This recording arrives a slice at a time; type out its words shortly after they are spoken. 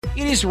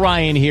It is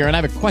Ryan here, and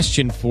I have a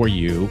question for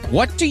you.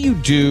 What do you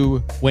do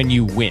when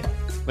you win?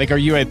 Like, are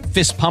you a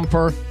fist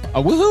pumper,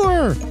 a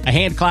woohooer, a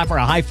hand clapper,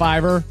 a high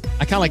fiver?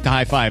 I kind of like the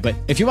high five, but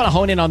if you want to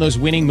hone in on those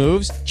winning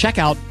moves, check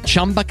out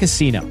Chumba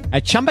Casino.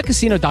 At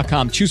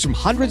ChumbaCasino.com, choose from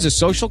hundreds of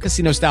social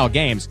casino-style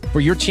games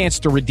for your chance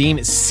to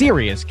redeem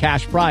serious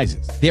cash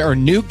prizes. There are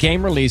new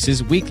game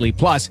releases weekly,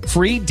 plus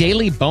free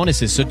daily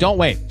bonuses. So don't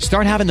wait.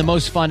 Start having the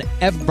most fun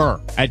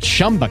ever at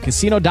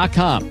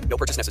ChumbaCasino.com. No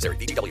purchase necessary.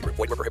 VGW. Void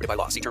where prohibited by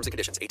law. See terms and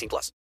conditions.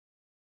 18+.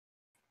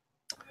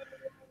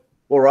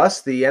 Well,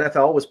 Russ, the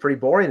NFL was pretty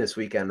boring this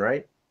weekend,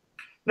 right?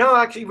 No,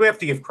 actually, we have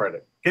to give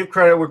credit. Give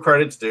credit where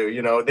credit's due.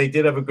 You know, they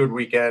did have a good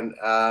weekend.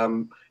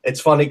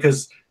 It's funny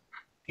because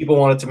people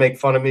wanted to make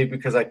fun of me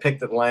because I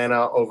picked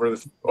Atlanta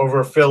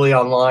over Philly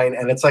online,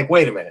 and it's like,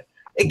 wait a minute.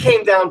 It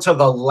came down to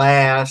the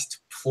last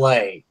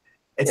play.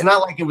 It's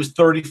not like it was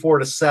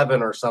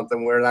 34-7 or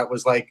something where that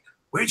was like,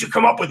 where'd you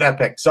come up with that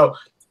pick? So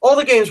all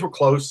the games were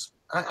close.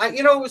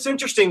 It was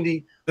interesting.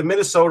 The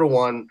Minnesota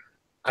one,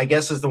 I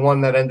guess, is the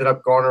one that ended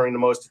up garnering the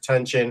most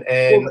attention.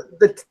 And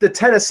the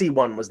Tennessee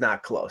one was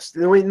not close.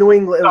 New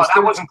England.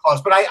 That wasn't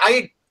close. But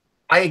I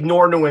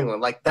ignore New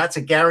England. Like, that's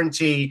a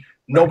guarantee.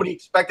 Nobody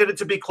expected it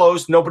to be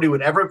close. Nobody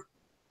would ever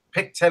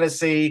pick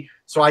Tennessee.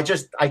 So I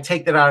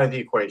take that out of the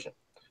equation.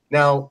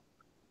 Now,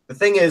 the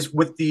thing is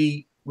with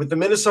the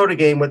Minnesota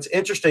game, what's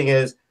interesting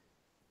is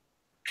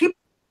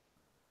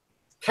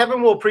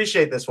Kevin will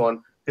appreciate this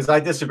one because I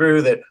disagree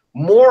with it.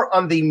 More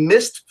on the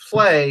missed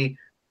play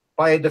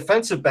by a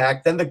defensive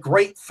back than the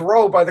great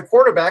throw by the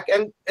quarterback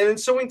and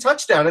ensuing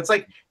touchdown. It's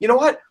like, you know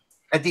what?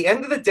 At the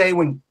end of the day,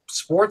 when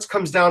sports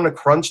comes down to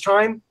crunch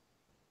time,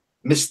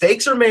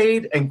 mistakes are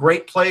made and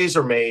great plays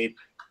are made.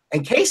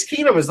 And Case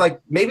Keenum is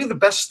like maybe the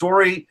best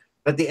story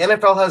that the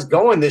NFL has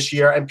going this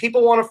year. And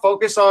people want to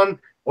focus on,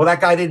 well, that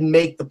guy didn't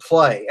make the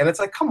play. And it's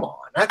like, come on,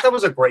 that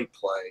was a great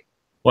play.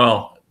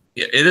 Well,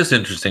 it is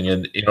interesting.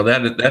 And,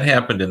 that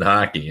happened in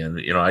hockey. And,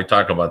 I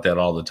talk about that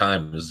all the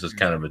time. It's just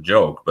kind of a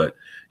joke. But,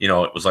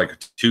 it was like a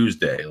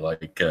Tuesday,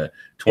 like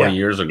 20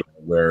 years ago,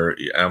 where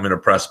I'm in a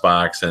press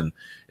box. And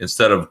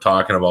instead of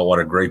talking about what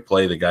a great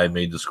play the guy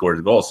made to score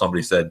the goal,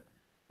 somebody said,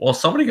 well,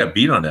 somebody got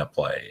beat on that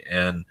play.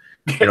 And,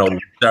 we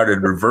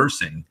started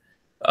reversing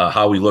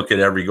how we look at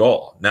every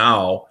goal.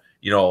 Now,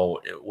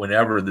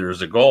 whenever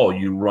there's a goal,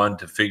 you run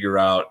to figure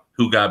out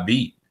who got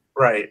beat.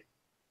 Right.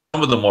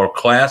 Some of the more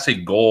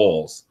classic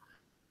goals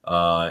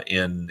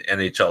in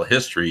NHL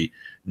history,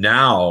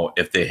 now,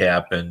 if they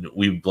happen,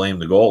 we blame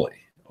the goalie.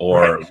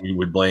 Or we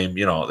would blame,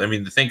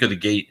 think of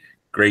the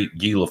great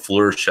Guy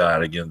Lafleur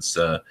shot against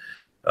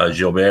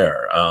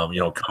Gilbert,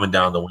 coming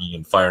down the wing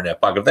and firing that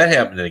puck. If that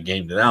happened in a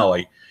game now,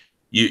 like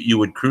you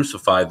would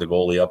crucify the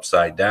goalie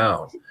upside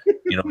down,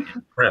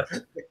 in print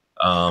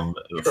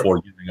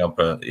for giving up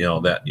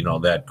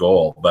that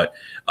goal. But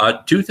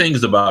two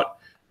things about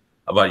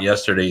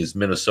yesterday's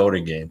Minnesota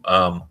game.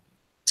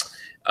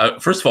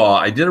 First of all,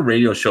 I did a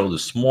radio show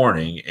this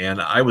morning, and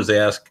I was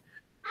asked,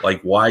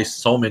 why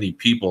so many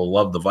people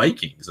love the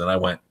Vikings. And I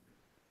went,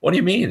 what do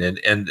you mean?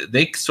 And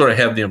they sort of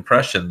have the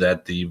impression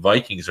that the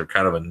Vikings are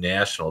kind of a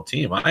national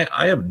team. I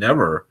have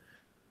never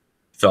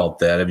felt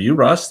that. Have you,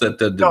 Russ, that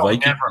the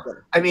Vikings?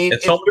 Never. I mean,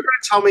 if you're going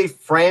to tell me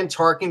Fran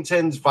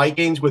Tarkenton's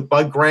Vikings with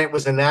Bud Grant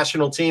was a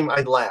national team,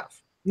 I'd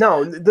laugh.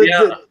 No, you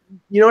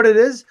know what it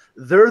is?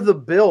 They're the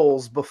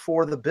Bills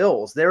before the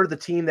Bills. They're the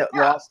team that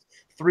lost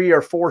 3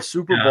 or 4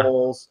 Super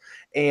Bowls,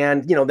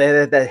 and they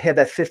had that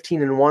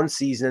 15-1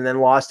 season, and then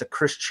lost to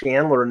Chris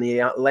Chandler and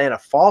the Atlanta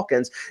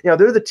Falcons.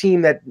 They're the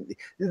team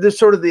they're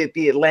sort of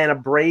the Atlanta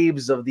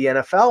Braves of the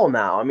NFL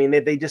now. I mean,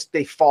 they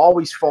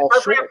always fall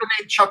short. Have to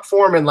name Chuck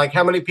Foreman. Like,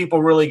 how many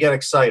people really get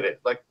excited?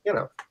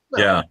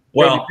 Yeah.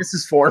 Well, this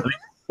is Foreman.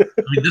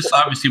 This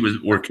obviously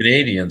were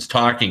Canadians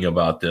talking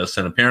about this,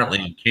 and apparently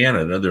in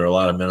Canada there are a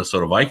lot of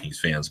Minnesota Vikings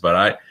fans. But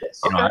I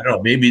don't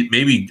know,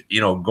 maybe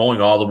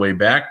going all the way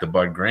back to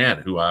Bud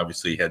Grant, who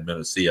obviously had been a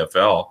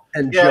CFL,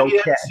 and Joe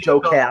Cap,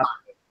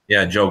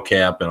 Joe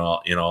Cap, and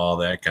all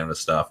that kind of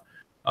stuff.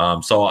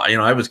 So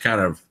I was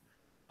kind of,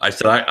 I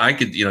said I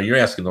could, you're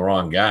asking the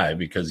wrong guy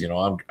because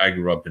I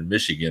grew up in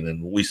Michigan,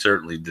 and we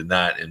certainly did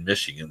not in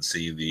Michigan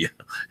see the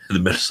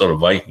Minnesota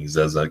Vikings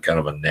as a kind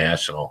of a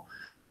national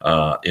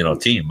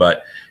team.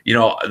 But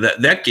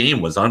that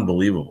game was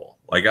unbelievable.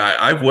 Like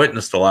I've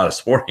witnessed a lot of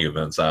sporting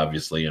events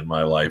obviously in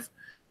my life,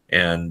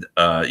 and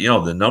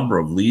the number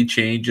of lead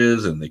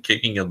changes and the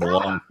kicking of the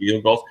long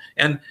field goals.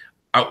 And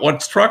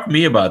what struck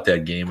me about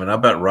that game, and I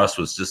bet Russ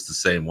was just the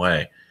same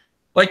way,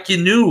 like you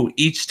knew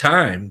each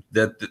time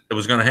that it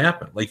was going to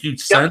happen. Like you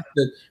sensed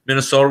that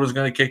Minnesota was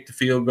going to kick the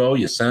field goal.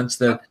 You sensed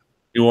that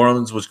New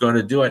Orleans was going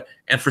to do it.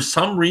 And for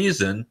some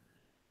reason,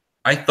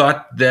 I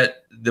thought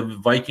that the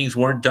Vikings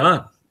weren't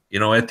done.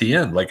 At the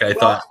end, I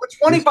thought with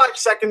 25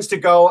 seconds to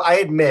go, I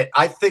admit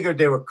I figured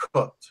they were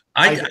cooked.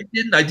 I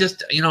didn't. I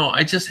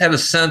just had a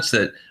sense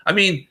that,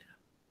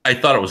 I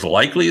thought it was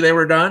likely they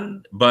were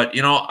done, but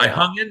I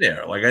hung in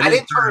there. Like I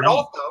didn't turn it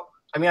off though.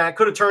 I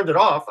could have turned it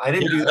off. I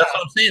didn't do that. That's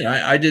what I'm saying.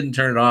 I didn't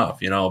turn it off.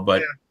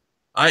 But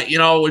in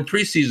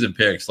preseason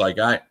picks,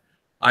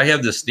 I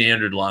have the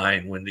standard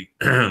line when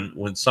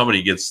when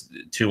somebody gets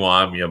too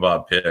on me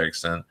about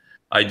picks, and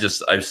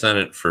I've sent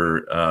it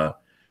for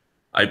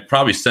I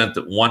probably sent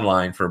the one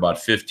line for about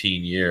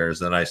 15 years,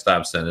 then I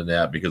stopped sending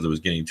that because it was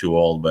getting too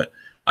old. But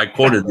I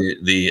quoted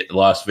the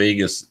Las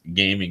Vegas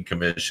Gaming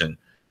Commission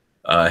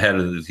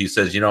he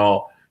says,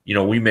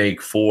 we make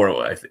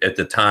at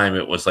the time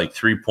it was like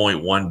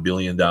 $3.1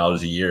 billion a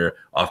year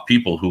off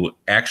people who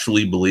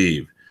actually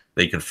believe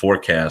they can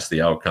forecast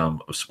the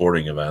outcome of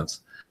sporting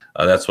events.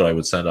 That's what I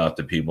would send off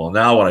to people. And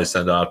now when I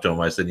send off to them,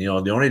 I said, the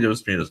only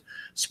difference between a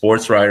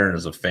sports writer and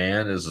as a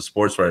fan is a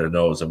sports writer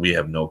knows, and we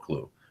have no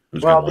clue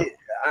who's going to win.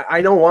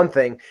 I know one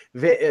thing.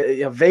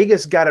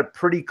 Vegas got it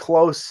pretty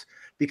close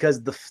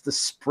because the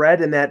spread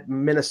in that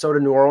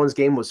Minnesota-New Orleans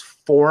game was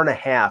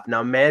 4.5.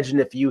 Now imagine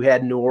if you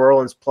had New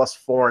Orleans plus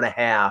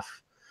 4.5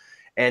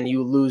 and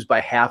you lose by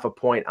half a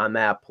point on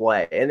that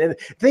play. And then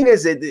the thing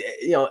is,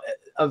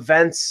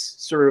 events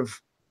sort of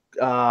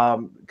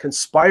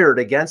conspired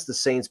against the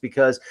Saints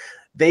because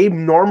they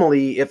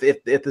normally,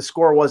 if the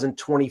score wasn't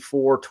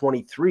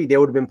 24-23, they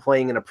would have been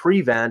playing in a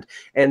prevent.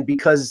 And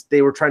because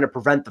they were trying to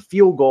prevent the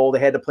field goal, they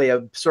had to play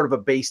a sort of a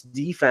base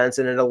defense,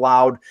 and it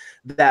allowed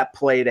that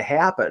play to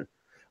happen.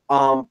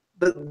 Honestly,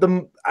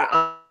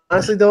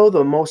 though,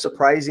 the most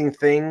surprising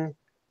thing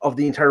of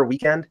the entire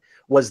weekend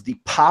was the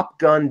pop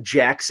gun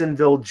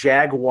Jacksonville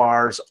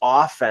Jaguars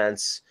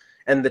offense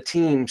and the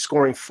team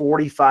scoring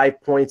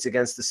 45 points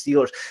against the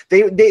Steelers.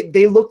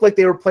 They looked like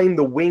they were playing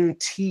the wing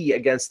T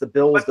against the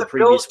Bills. But the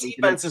Bills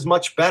defense is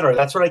much better.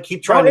 That's what I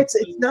keep trying to. It's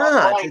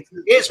not. It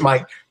is,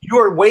 Mike. You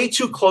are way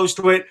too close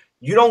to it.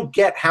 You don't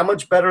get how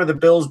much better the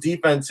Bills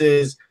defense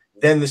is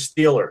than the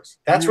Steelers.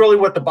 That's really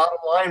what the bottom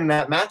line in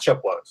that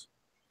matchup was.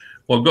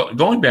 Well,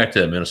 going back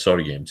to the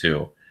Minnesota game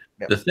too,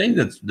 the thing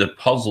that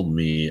puzzled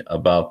me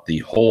about the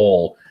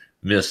whole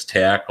missed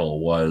tackle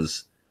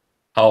was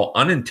how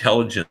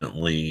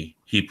unintelligently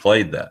he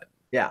played that.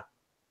 Yeah.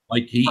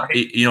 Like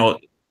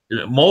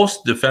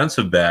most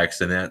defensive backs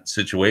in that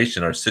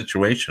situation are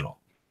situational.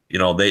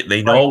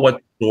 They know what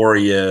the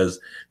story is.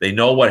 They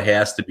know what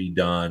has to be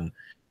done.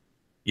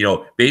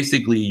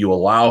 Basically you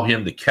allow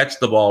him to catch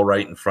the ball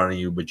right in front of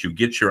you, but you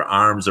get your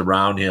arms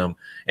around him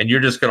and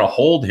you're just going to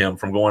hold him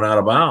from going out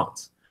of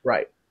bounds.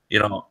 Right.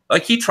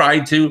 Like he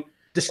tried to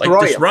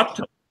disrupt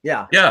him.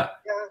 Yeah.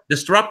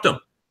 Disrupt him.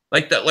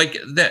 Like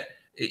that.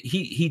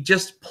 He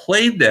just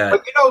played that.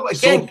 But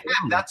again,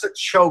 that's a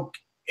choke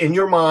in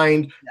your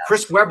mind. Yeah.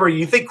 Chris Webber,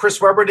 you think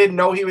Chris Webber didn't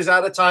know he was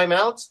out of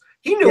timeouts?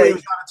 He knew he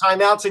was out of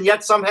timeouts and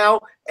yet somehow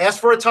asked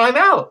for a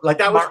timeout. Like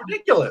that was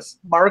ridiculous.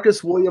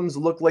 Marcus Williams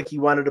looked like he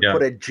wanted to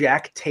put a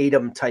Jack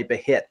Tatum type of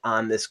hit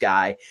on this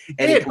guy.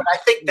 But I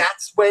think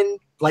that's when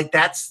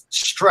that's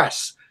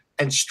stress.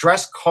 And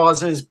stress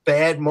causes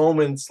bad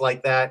moments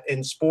like that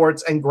in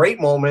sports and great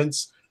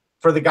moments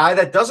for the guy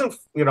that doesn't,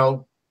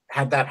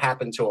 have that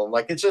happen to him.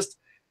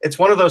 It's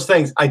one of those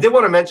things. I did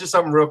want to mention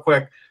something real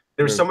quick.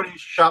 There's somebody who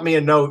shot me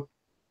a note.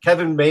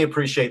 Kevin may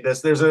appreciate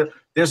this. There's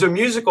a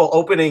musical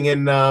opening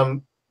in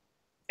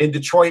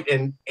Detroit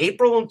in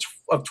April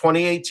of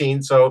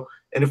 2018. So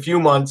in a few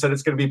months, and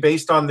it's going to be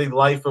based on the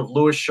life of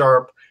Lewis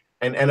Sharp,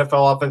 an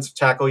NFL offensive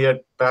tackle. He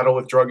had battle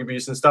with drug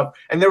abuse and stuff.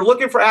 And they're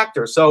looking for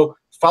actors. So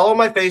follow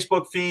my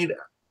Facebook feed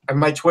and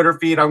my Twitter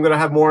feed. I'm going to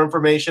have more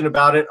information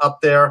about it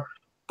up there.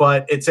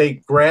 But it's a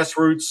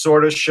grassroots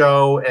sort of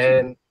show,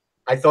 and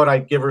I thought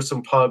I'd give her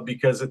some pub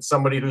because it's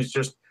somebody who's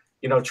just,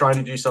 trying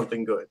to do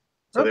something good.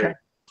 So okay.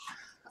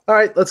 All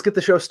right, let's get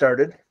the show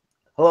started.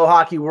 Hello,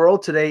 Hockey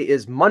World. Today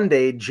is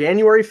Monday,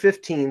 January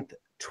 15th,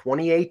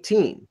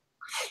 2018.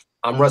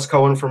 I'm Russ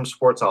Cohen from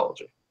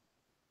Sportsology.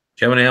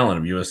 Kevin Allen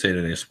of USA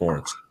Today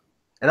Sports.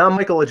 And I'm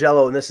Michael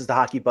Lagello, and this is the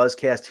Hockey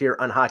Buzzcast here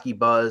on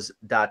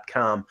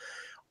HockeyBuzz.com.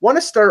 Want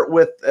to start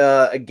with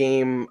a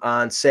game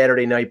on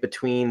Saturday night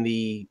between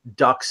the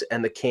Ducks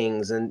and the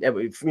Kings, and it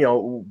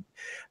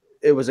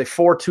was a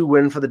 4-2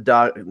 win for the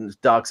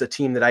Ducks, a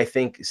team that I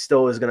think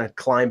still is going to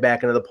climb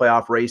back into the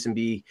playoff race and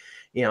be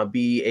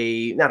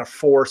a not a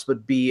force,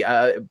 but be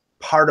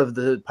part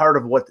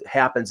of what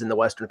happens in the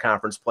Western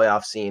Conference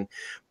playoff scene.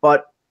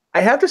 But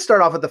I have to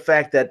start off with the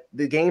fact that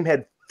the game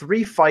had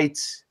 3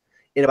 fights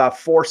in about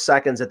 4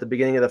 seconds at the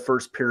beginning of the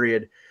first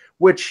period,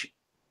 which,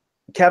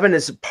 Kevin,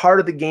 is part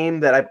of the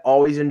game that I've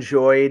always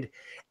enjoyed.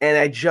 And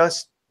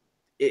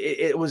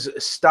it was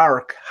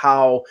stark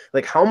how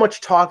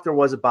much talk there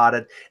was about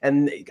it.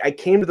 And I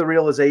came to the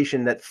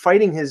realization that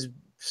fighting has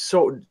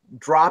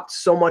dropped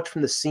so much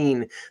from the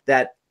scene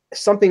that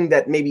something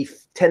that maybe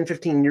 10,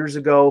 15 years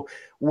ago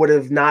would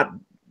have not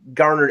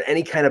garnered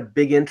any kind of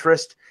big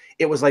interest.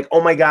 It was like,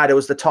 oh my God, it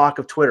was the talk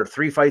of Twitter,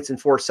 3 fights in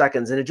 4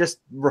 seconds. And it just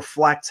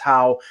reflects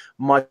how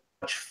much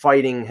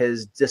fighting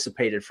has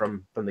dissipated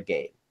from the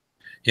game.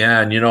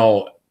 Yeah, and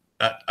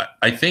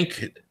I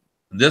think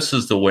this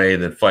is the way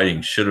that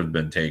fighting should have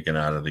been taken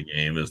out of the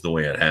game, is the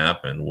way it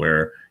happened,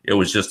 where it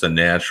was just a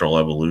natural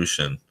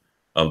evolution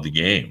of the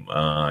game.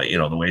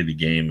 The way the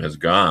game has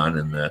gone,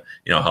 and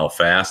how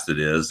fast it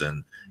is,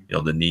 and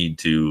the need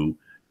to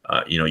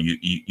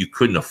you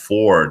couldn't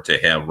afford to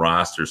have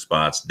roster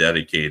spots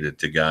dedicated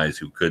to guys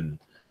who couldn't,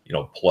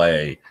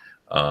 play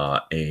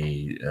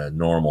a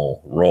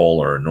normal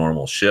role or a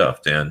normal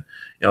shift. And,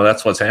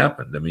 that's what's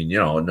happened. I mean,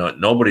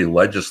 nobody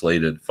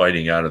legislated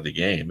fighting out of the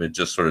game. It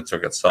just sort of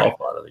took itself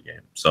out of the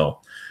game. So,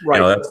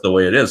 that's the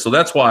way it is. So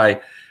that's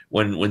why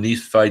when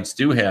these fights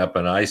do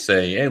happen, I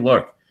say, hey,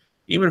 look,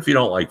 even if you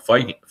don't like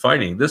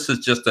fighting, this is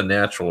just a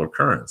natural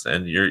occurrence,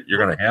 and you're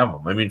going to have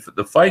them. I mean,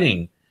 the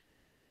fighting,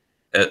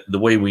 the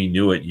way we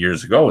knew it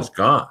years ago, is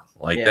gone.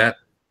 That,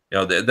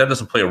 that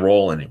doesn't play a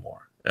role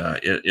anymore.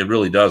 It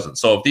really doesn't.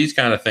 So if these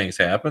kind of things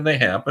happen, they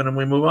happen, and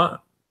we move on.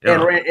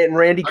 And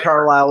Randy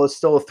Carlisle is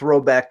still a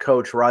throwback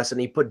coach, Russ, and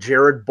he put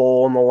Jared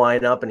Bowl in the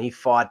lineup, and he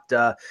fought,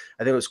 I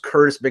think it was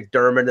Curtis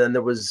McDermott, and then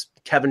there was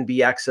Kevin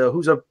Bieksa,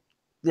 who's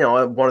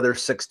one of their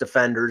 6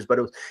 defenders, but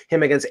it was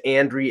him against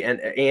Andy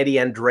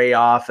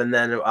Andreoff, and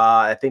then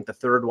I think the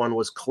third one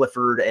was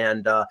Clifford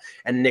and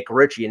Nick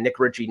Ritchie, and Nick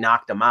Ritchie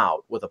knocked him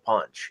out with a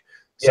punch.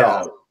 So,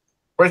 yeah.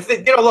 But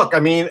look, I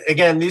mean,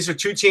 again, these are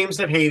 2 teams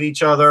that hate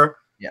each other.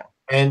 Yeah.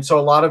 And so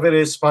a lot of it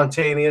is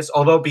spontaneous.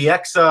 Although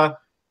Bieksa,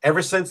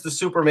 ever since the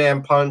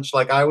Superman punch,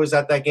 like I was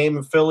at that game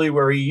in Philly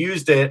where he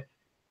used it,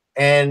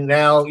 and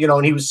now,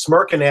 and he was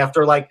smirking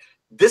after, like,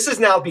 this has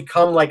now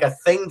become like a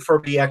thing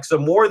for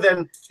Bieksa more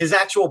than his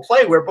actual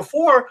play, where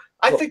before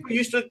I think we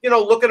used to,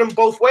 look at him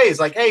both ways.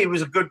 Like, hey, he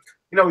was a good,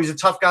 he's a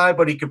tough guy,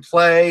 but he could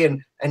play.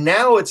 And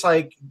now it's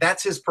like,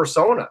 that's his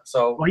persona.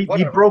 So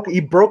he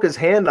broke his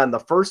hand on the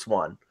first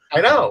one.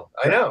 I know.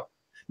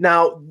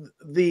 Now,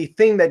 the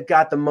thing that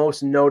got the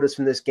most notice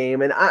from this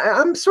game, and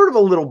I'm sort of a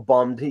little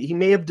bummed, he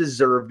may have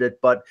deserved it,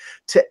 but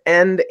to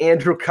end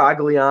Andrew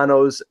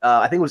Cogliano's,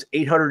 I think it was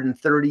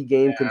 830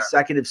 game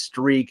consecutive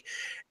streak.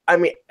 I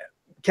mean,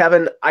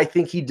 Kevin, I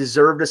think he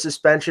deserved a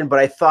suspension, but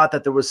I thought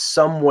that there was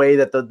some way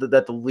that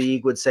the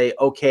league would say,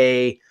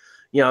 okay,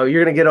 you're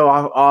going to get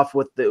off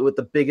with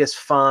the biggest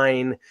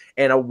fine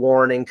and a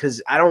warning,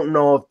 because I don't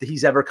know if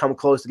he's ever come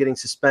close to getting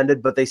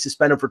suspended, but they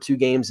suspend him for 2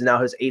 games, and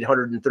now his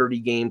 830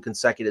 game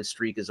consecutive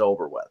streak is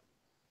over with.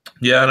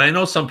 Yeah, and I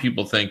know some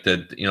people think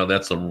that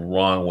that's a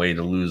wrong way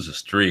to lose a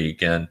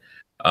streak, and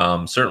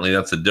certainly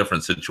that's a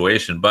different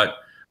situation, but.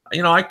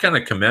 I kind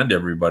of commend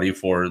everybody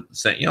for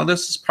saying,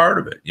 this is part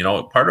of it.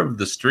 Part of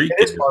the streak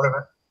is part of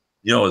it.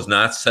 Is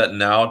not setting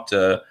out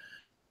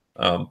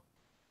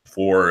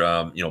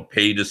for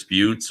pay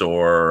disputes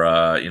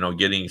or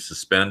getting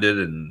suspended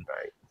and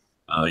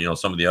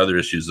some of the other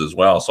issues as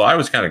well. So I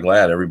was kind of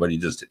glad everybody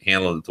just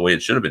handled it the way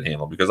it should have been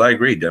handled, because I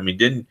agreed. I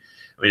mean,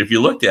 if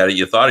you looked at it,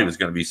 you thought he was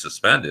going to be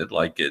suspended.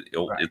 Like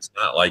it's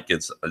not like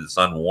it's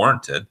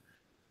unwarranted.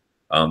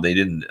 They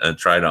didn't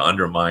try to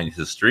undermine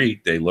his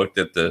streak. They looked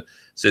at the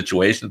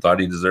situation, thought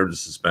he deserved a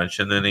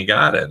suspension, and he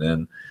got it.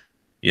 And,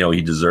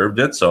 he deserved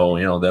it.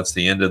 So, that's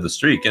the end of the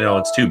streak.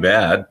 It's too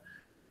bad.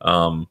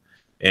 But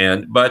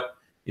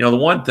the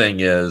one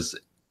thing is,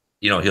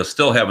 he'll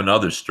still have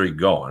another streak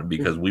going,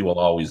 because we will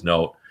always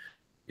note,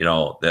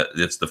 that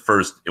it's the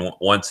first,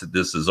 once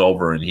this is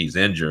over and he's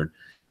injured,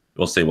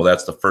 we'll say, well,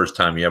 that's the first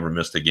time he ever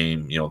missed a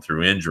game,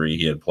 through injury.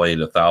 He had played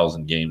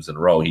 1,000 games in a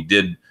row. He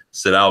did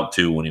sit out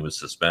 2 when he was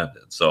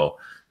suspended. So,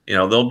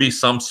 there'll be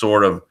some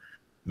sort of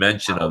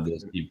mention of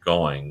this keep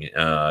going.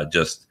 It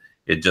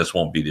just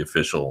won't be the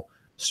official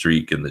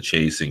streak in the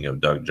chasing of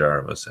Doug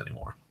Jarvis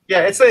anymore.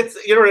 Yeah, it's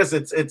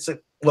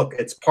look,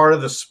 it's part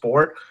of the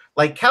sport.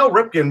 Like Cal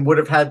Ripken would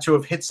have had to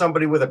have hit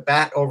somebody with a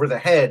bat over the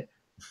head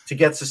to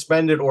get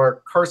suspended,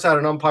 or curse out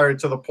an umpire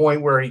to the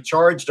point where he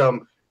charged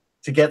him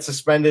to get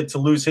suspended to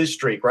lose his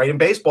streak, right? In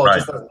baseball, it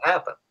just doesn't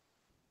happen.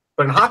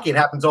 But in hockey, it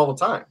happens all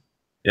the time.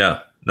 Yeah,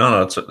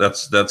 no,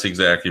 that's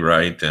exactly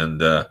right.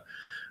 And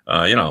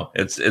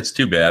it's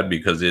too bad,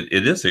 because it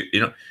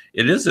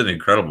is an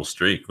incredible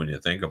streak when you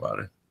think about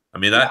it. I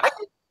mean,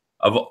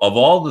 of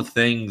all the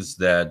things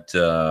that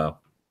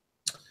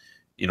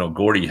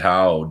Gordie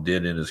Howe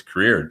did in his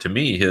career, to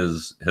me,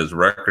 his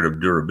record of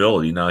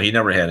durability. Now, he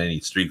never had any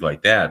streak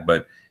like that,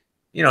 but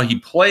he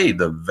played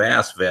the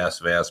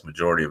vast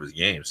majority of his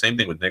games. Same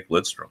thing with Nick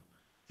Lidstrom.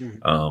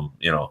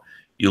 Mm-hmm.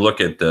 You look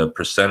at the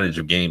percentage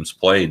of games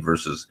played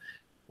versus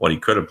what he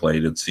could have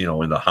played, it's,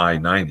 in the high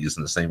 90s,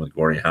 and the same with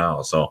Gordie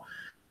Howe. So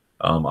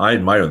I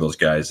admire those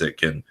guys that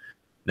can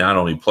not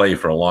only play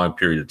for a long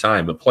period of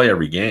time, but play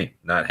every game,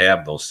 not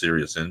have those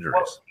serious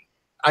injuries.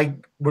 Well,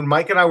 when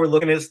Mike and I were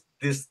looking at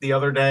this the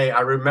other day,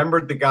 I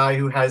remembered the guy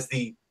who has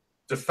the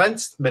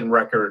defenseman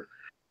record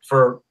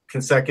for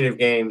consecutive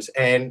games,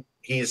 and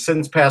he has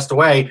since passed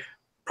away.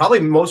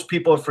 Probably most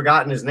people have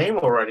forgotten his name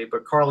already,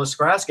 but Carlos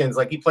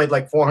Skraskins, he played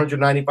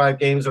 495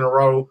 games in a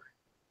row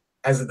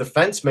as a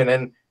defenseman,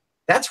 and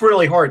that's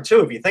really hard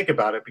too, if you think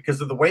about it, because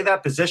of the way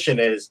that position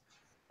is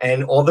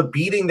and all the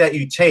beating that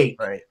you take.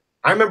 Right.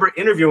 I remember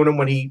interviewing him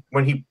when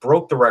he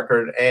broke the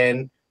record,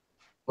 and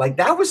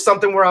that was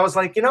something where I was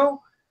like,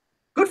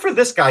 good for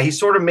this guy. He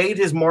sort of made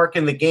his mark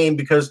in the game,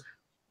 because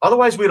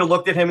otherwise we'd have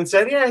looked at him and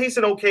said, yeah, he's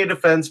an okay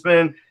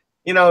defenseman,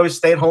 he's a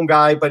stay-at-home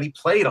guy, but he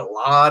played a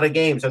lot of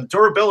games, and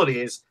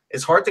durability is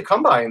hard to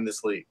come by in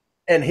this league.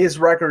 And his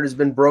record has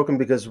been broken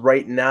because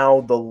right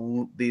now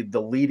the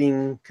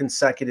leading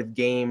consecutive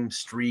game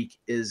streak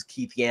is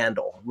Keith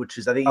Yandel, which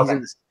is I think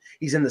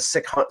he's in the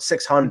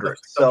 600.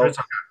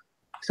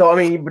 So I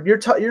mean, but you're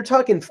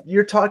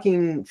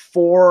talking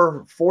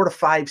four to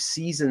five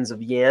seasons of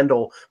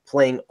Yandel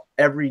playing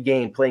every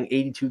game, playing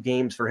 82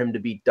 games for him to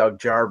beat Doug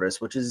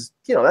Jarvis, which is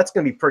that's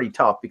going to be pretty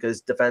tough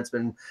because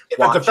defenseman. If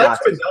a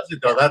defenseman does it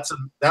though,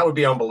 that would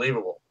be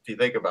unbelievable if you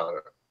think about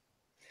it.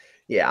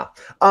 Yeah.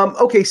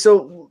 Okay.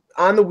 So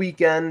on the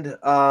weekend,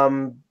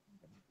 the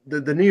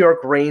New York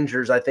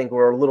Rangers, I think,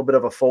 were a little bit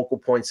of a focal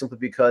point simply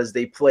because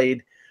they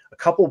played a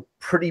couple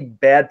pretty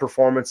bad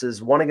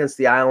performances. One against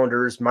the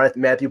Islanders.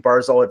 Matthew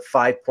Barzal had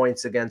 5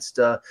 points against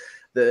the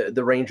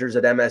Rangers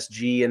at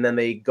MSG, and then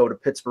they go to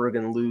Pittsburgh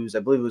and lose. I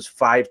believe it was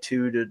 5-2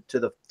 to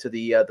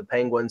the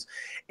Penguins.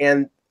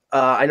 And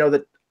I know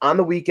that on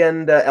the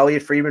weekend,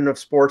 Elliot Friedman of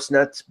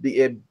Sportsnet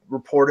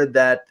reported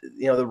that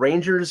the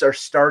Rangers are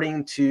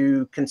starting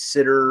to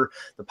consider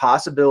the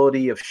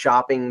possibility of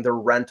shopping their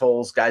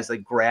rentals, guys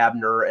like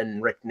Grabner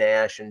and Rick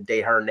Nash and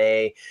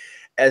Desharnais,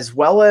 as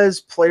well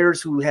as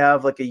players who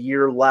have like a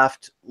year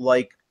left,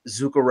 like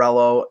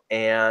Zuccarello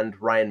and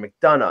Ryan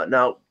McDonough.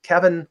 Now,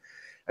 Kevin,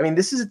 I mean,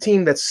 this is a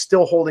team that's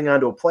still holding on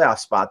to a playoff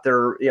spot.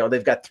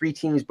 They've got 3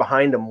 teams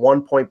behind them,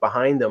 1 point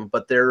behind them,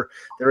 but they're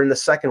in the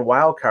second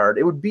wild card.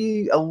 It would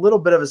be a little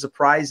bit of a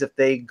surprise if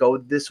they go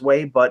this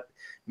way, but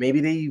maybe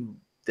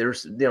they're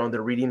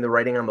reading the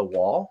writing on the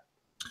wall.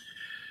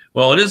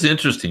 Well, it is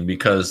interesting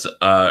because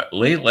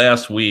late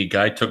last week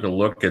I took a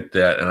look at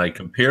that and I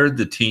compared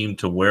the team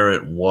to where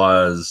it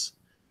was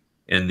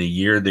in the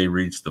year they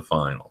reached the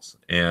finals.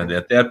 And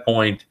at that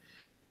point,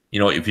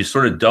 if you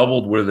sort of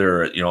doubled where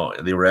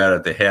they were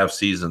at the half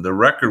season, the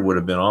record would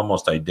have been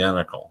almost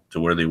identical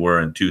to where they were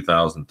in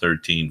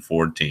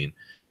 2013-14.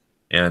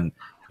 And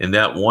in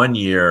that one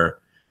year,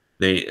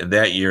 they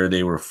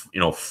were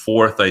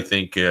fourth, I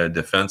think,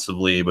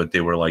 defensively, but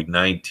they were like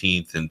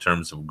 19th in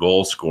terms of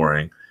goal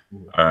scoring,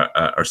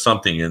 or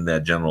something in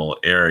that general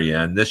area.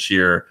 And this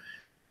year,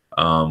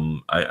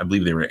 I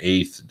believe they were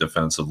 8th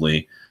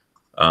defensively,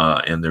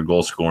 and their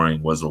goal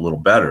scoring was a little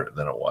better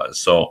than it was.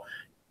 So,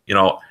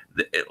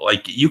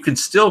 like you can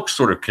still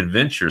sort of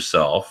convince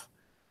yourself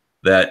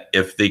that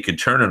if they could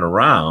turn it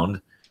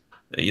around,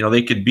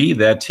 they could be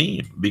that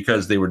team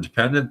because they were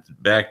dependent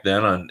back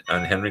then on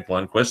Henrik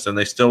Lundqvist, and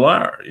they still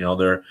are.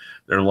 They're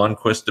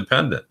Lundqvist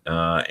dependent.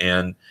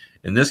 And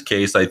in this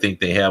case, I think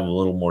they have a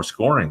little more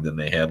scoring than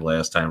they had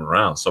last time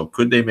around. So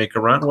could they make a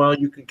run? Well,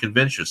 you can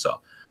convince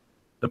yourself.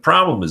 The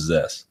problem is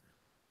this.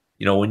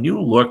 When you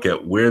look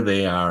at where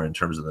they are in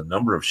terms of the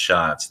number of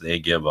shots they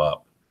give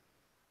up,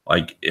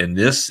 like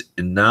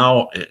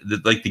now,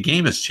 like the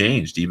game has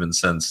changed even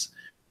since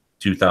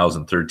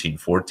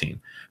 2013-14.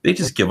 They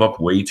just give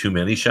up way too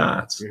many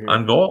shots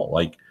on goal.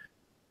 Like,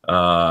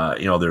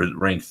 they're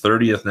ranked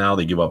 30th now.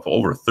 They give up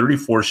over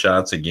 34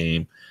 shots a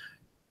game.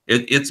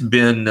 It's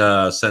been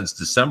since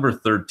December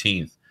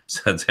 13th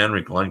since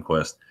Henrik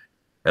Lundqvist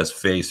has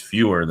faced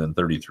fewer than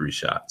 33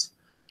 shots.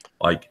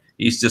 Like,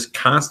 he's just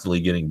constantly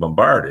getting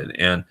bombarded.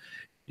 And,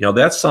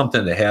 that's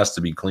something that has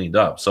to be cleaned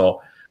up.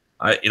 So,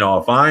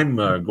 if I'm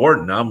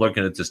Gordon, I'm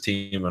looking at this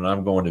team and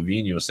I'm going to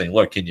Vigneault saying,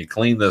 look, can you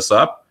clean this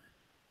up?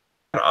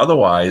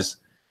 Otherwise,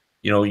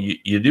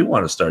 you do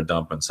want to start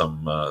dumping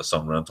some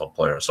rental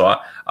players. So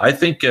I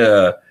think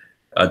to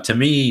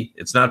me,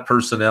 it's not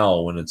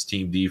personnel when it's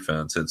team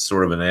defense. It's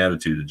sort of an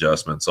attitude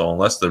adjustment. So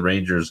unless the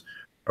Rangers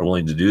are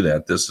willing to do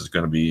that, this is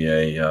going to be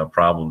a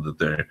problem that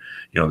they're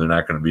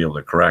not going to be able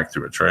to correct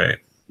through a trade.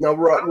 No,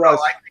 Russ.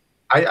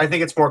 I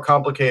think it's more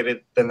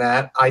complicated than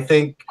that. I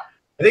think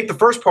the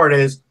first part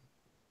is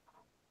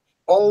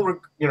all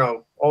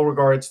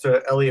regards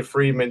to Elliot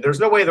Friedman. There's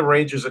no way the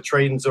Rangers are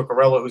trading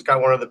Zuccarello, who's got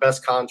one of the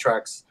best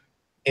contracts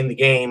in the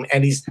game,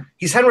 and he's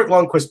Henrik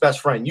Lundqvist's best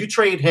friend. You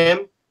trade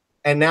him,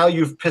 and now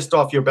you've pissed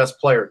off your best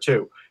player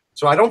too.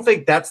 So I don't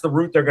think that's the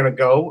route they're going to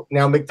go.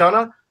 Now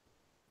McDonough,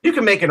 you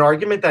can make an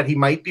argument that he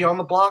might be on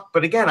the block,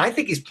 but again, I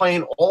think he's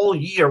playing all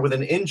year with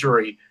an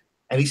injury,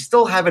 and he's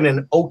still having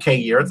an okay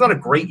year. It's not a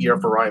great year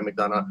for Ryan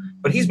McDonough,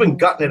 but he's been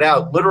gutting it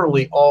out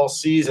literally all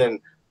season.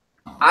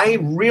 I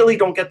really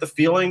don't get the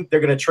feeling they're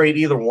going to trade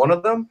either one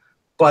of them,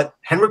 but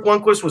Henrik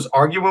Lundqvist was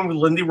arguing with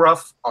Lindy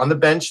Ruff on the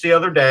bench the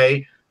other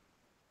day.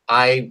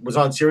 I was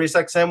on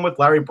SiriusXM with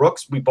Larry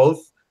Brooks. We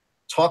both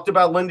talked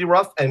about Lindy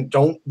Ruff and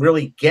don't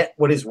really get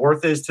what his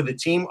worth is to the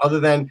team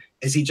other than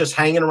is he just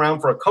hanging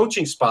around for a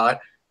coaching spot?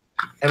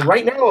 And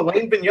right now,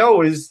 Alain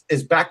Vigneault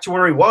is back to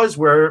where he was,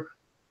 where,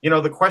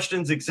 the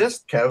questions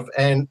exist, Kev.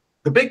 And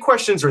the big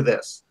questions are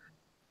this.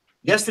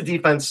 Yes, the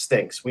defense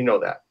stinks. We know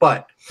that.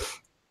 But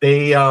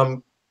they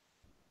on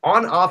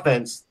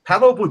offense,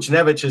 Pavel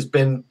Buchnevich has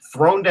been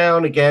thrown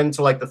down again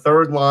to like the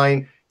third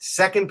line,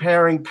 second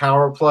pairing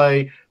power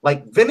play.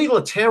 Like Vinny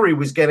Lettieri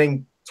was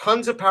getting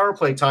tons of power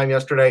play time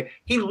yesterday.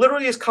 He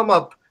literally has come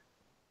up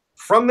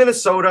from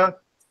Minnesota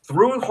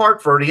through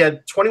Hartford. He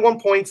had 21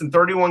 points in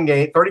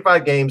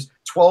 35 games,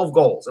 12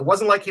 goals. It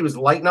wasn't like he was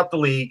lighting up the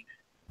league.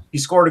 He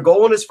scored a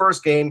goal in his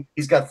first game.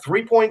 He's got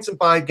 3 points in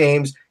 5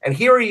 games. And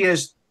here he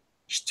is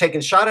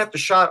taking shot after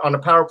shot on the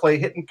power play,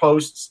 hitting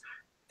posts.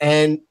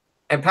 And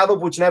Pavel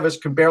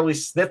Buchnevich can barely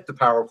sniff the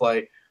power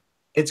play.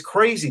 It's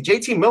crazy.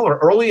 JT Miller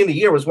early in the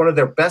year was one of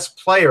their best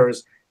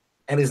players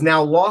and is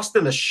now lost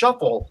in the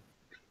shuffle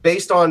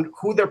based on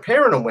who they're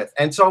pairing him with.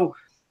 And so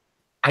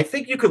I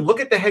think you could look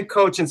at the head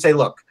coach and say,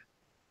 look,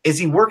 is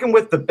he working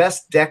with the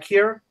best deck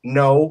here?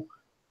 No.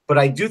 But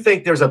I do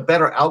think there's a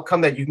better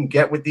outcome that you can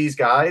get with these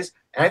guys.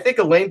 And I think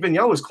Alain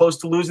Vigneault is close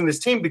to losing this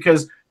team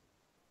because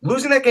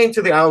losing that game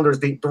to the Islanders,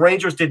 the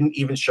Rangers didn't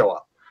even show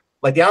up.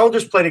 Like, the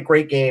Islanders played a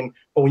great game,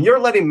 but when you're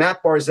letting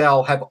Matt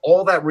Barzal have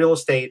all that real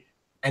estate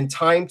and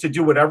time to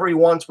do whatever he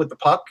wants with the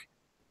puck,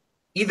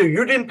 either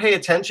you didn't pay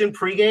attention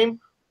pregame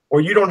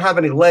or you don't have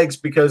any legs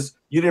because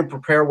you didn't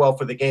prepare well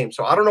for the game.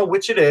 So I don't know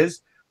which it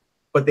is,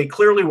 but they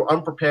clearly were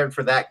unprepared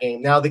for that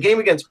game. Now, the game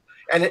against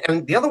 –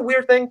 and the other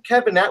weird thing,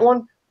 Kevin, that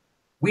one,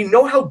 we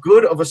know how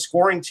good of a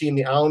scoring team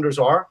the Islanders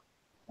are.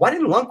 Why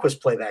didn't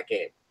Lundqvist play that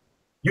game?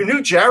 You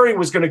knew Jarry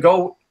was going to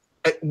go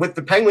with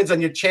the Penguins, and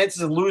your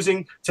chances of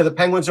losing to the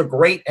Penguins are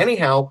great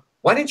anyhow.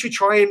 Why didn't you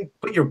try and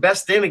put your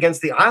best in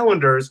against the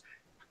Islanders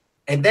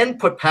and then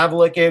put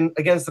Pavelec in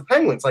against the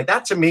Penguins? Like,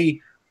 that to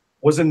me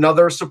was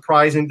another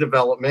surprising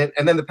development.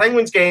 And then the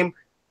Penguins game,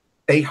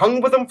 they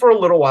hung with them for a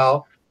little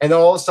while, and then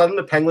all of a sudden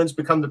the Penguins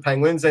become the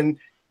Penguins, and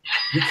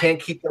you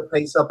can't keep their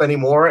pace up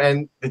anymore,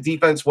 and the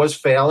defense was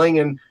failing.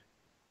 And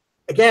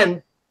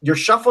again, you're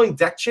shuffling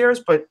deck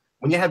chairs, but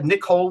when you have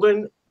Nick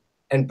Holden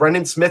and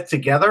Brendan Smith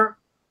together,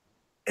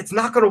 it's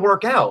not going to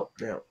work out.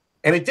 Yeah.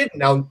 And it didn't.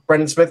 Now,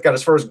 Brendan Smith got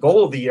his first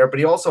goal of the year, but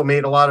he also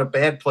made a lot of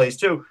bad plays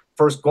too.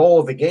 First goal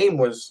of the game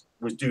was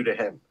due to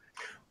him.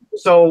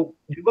 So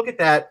you look at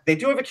that. They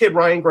do have a kid,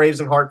 Ryan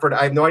Graves, in Hartford.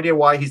 I have no idea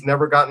why he's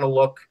never gotten a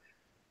look.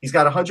 He's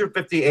got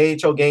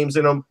 150 AHL games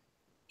in him.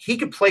 He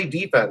could play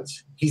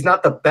defense. He's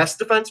not the best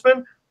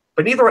defenseman,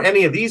 but neither are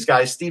any of these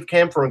guys, Steve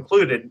Kampfer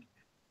included.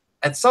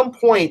 At some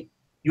point,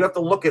 you have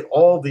to look at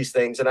all of these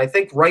things. And I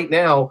think right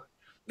now,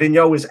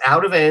 Vigneault is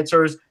out of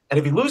answers. And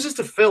if he loses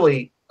to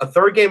Philly a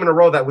third game in a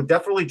row, that would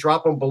definitely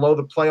drop him below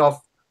the playoff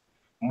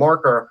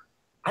marker.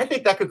 I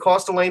think that could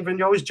cost Alain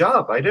Vigneault his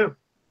job. I do.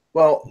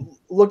 Well,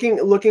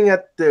 looking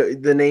at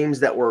the names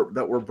that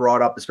were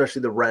brought up,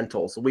 especially the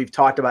rentals, we've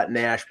talked about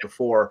Nash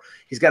before.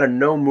 He's got a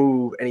no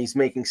move, and he's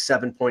making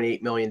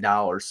 $7.8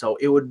 million. So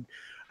it would,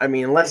 I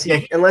mean, unless he's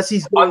unlikely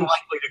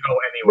to go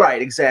anywhere.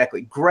 Right,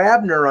 exactly.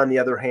 Grabner, on the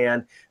other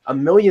hand,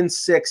 $1.6 million,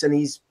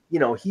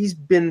 and he's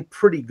been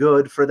pretty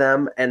good for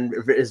them and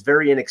is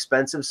very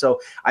inexpensive. So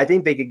I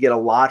think they could get a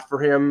lot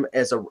for him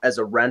as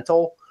a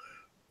rental.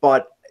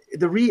 But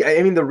the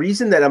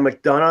reason that a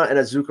McDonough and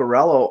a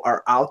Zuccarello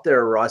are out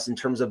there, Russ, in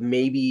terms of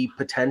maybe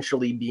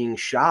potentially being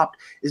shopped,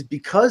 is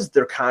because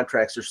their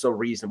contracts are so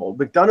reasonable.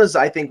 McDonough's,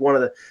 I think, one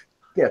of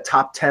the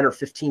top 10 or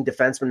 15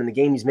 defensemen in the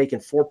game. He's making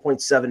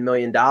 $4.7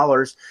 million.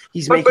 But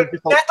you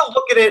have to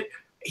look at it.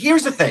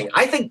 Here's the thing.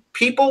 I think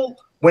people,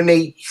 when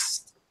they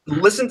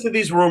listen to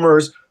these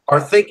rumors,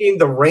 are thinking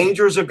the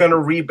Rangers are going to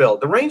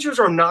rebuild. The Rangers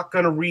are not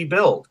going to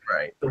rebuild.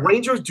 Right. The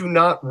Rangers do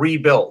not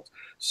rebuild.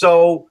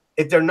 So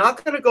if they're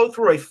not going to go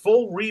through a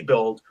full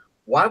rebuild,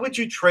 why would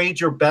you trade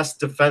your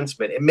best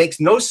defenseman? It makes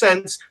no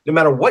sense. No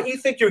matter what you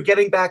think you're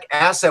getting back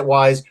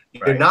asset-wise,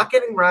 you're not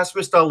getting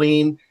Rasmus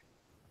Dahlin,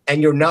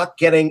 and you're not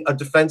getting a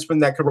defenseman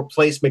that could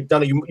replace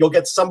McDonough. You'll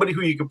get somebody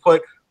who you can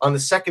put on the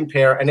second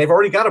pair, and they've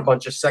already got a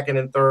bunch of second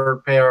and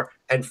third pair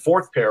and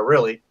fourth pair,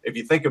 really, if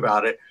you think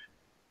about it,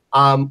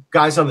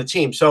 guys on the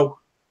team. So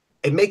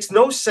it makes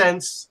no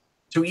sense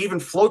to even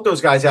float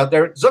those guys out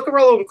there,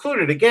 Zuccarello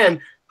included.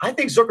 Again, I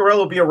think Zuccarello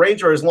will be a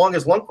Ranger as long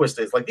as Lundqvist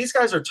is. Like, these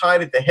guys are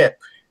tied at the hip.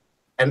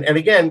 And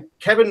again,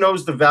 Kevin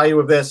knows the value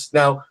of this.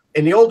 Now,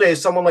 in the old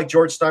days, someone like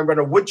George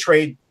Steinbrenner would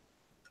trade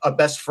a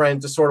best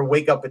friend to sort of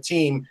wake up a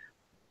team.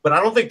 But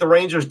I don't think the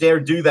Rangers dare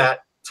do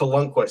that to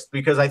Lundqvist,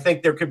 because I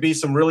think there could be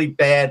some really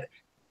bad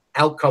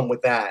outcome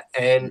with that.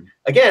 And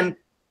again,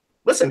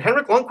 listen,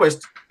 Henrik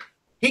Lundqvist,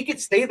 he could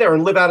stay there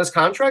and live out his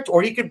contract,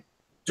 or he could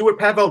do what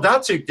Pavel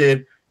Datsyuk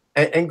did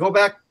and go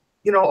back,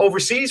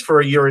 overseas for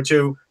a year or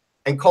two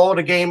and call it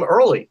a game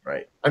early.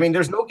 Right. I mean,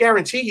 there's no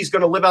guarantee he's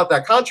going to live out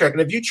that contract.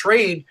 And if you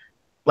trade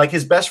like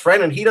his best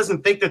friend and he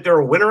doesn't think that they're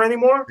a winner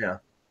anymore,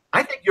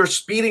 I think you're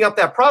speeding up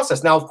that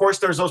process. Now, of course,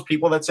 there's those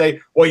people that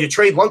say, well, you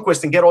trade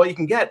Lundqvist and get all you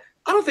can get.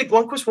 I don't think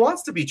Lundqvist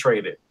wants to be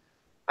traded.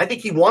 I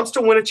think he wants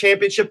to win a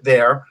championship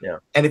there. Yeah.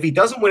 And if he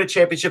doesn't win a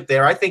championship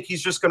there, I think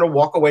he's just going to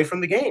walk away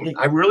from the game.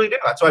 I really do.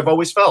 That's what I've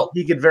always felt.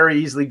 He could very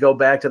easily go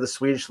back to the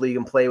Swedish league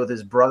and play with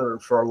his brother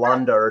for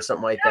Lunda or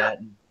something like that,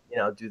 and,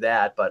 do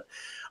that. But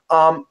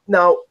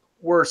now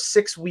we're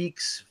 6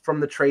 weeks from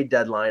the trade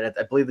deadline.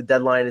 I believe the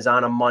deadline is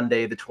on a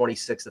Monday, the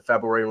 26th of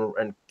February.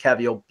 And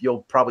Kev,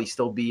 you'll probably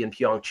still be in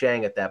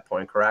Pyeongchang at that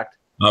point, correct?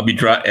 I'll be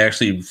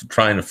actually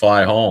trying to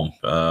fly home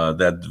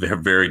that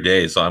very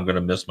day, so I'm going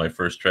to miss my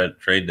first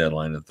trade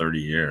deadline in 30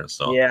 years.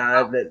 So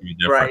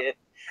right.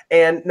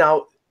 And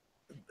now,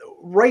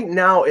 right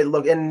now,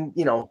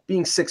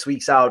 being 6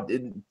 weeks out,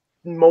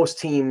 most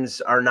teams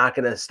are not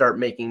going to start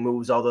making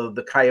moves. Although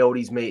the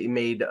Coyotes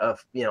made a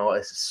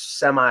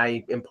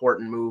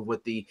semi-important move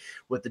with the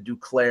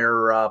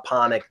Duclair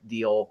Panik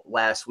deal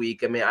last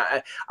week. I mean,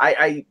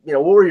 I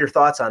what were your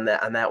thoughts on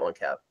that one,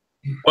 Kev?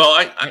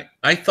 Well,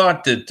 I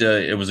thought that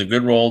it was a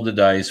good roll of the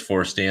dice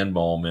for Stan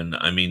Bowman.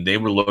 I mean, they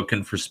were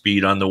looking for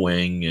speed on the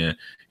wing.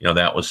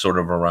 That was sort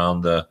of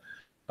around the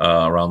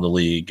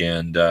league,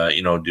 and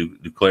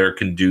Duclair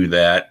can do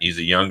that. He's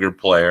a younger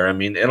player. I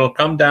mean, it'll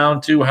come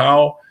down to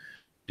how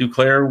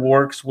Duclair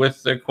works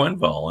with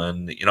Quenneville,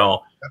 and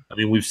I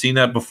mean, we've seen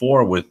that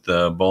before with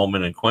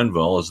Bowman and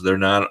Quenneville. Is they're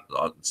not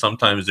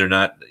sometimes they're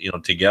not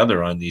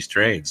together on these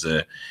trades.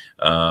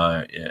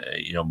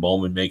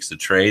 Bowman makes the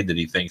trade that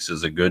he thinks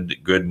is a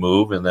good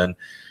move, and then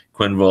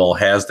Quenneville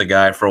has the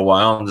guy for a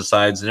while and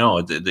decides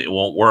it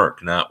won't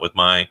work. Not with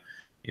my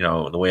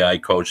the way I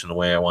coach and the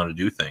way I want to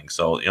do things.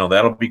 So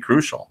that'll be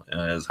crucial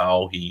as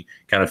how he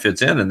kind of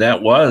fits in, and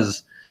that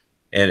was.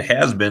 It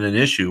has been an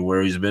issue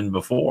where he's been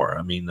before.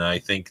 I mean, I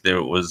think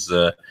there was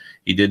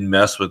he didn't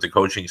mess with the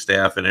coaching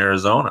staff in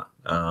Arizona.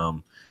 I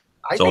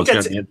think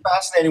it's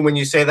fascinating when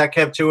you say that,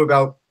 Kev, too,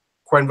 about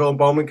Quenneville and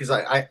Bowman, because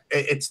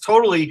it's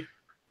totally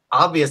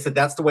obvious that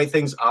that's the way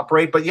things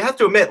operate. But you have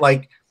to admit,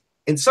 like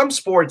in some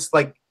sports,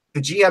 like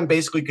the GM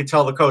basically could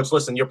tell the coach,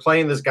 "Listen, you're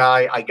playing this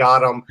guy. I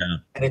got him,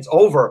 and it's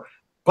over."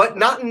 But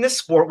not in this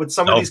sport with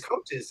some of these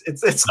coaches.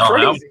 It's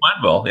crazy.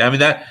 I mean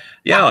that.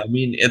 Yeah, I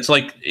mean it's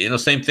like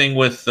same thing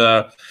with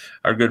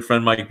our good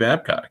friend Mike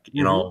Babcock.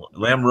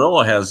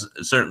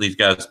 Lamoriello he's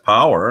got his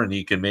power and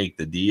he can make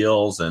the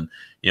deals, and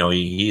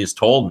he has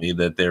told me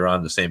that they're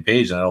on the same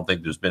page, and I don't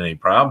think there's been any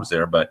problems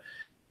there. But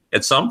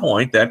at some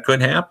point that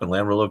could happen.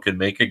 Lamoriello could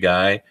make a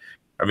guy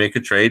or make a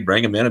trade,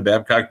 bring him in, and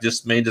Babcock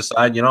just may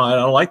decide, I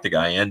don't like the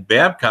guy. And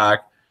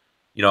Babcock,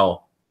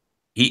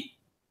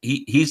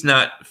 he's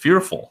not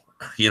fearful.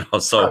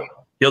 So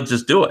he'll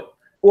just do it.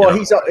 Well,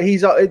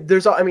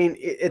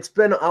 it's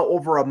been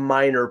over a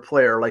minor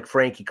player like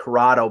Frankie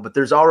Corrado, but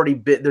there's already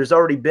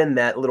been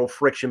that little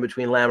friction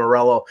between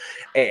Lamoriello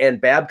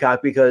and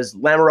Babcock, because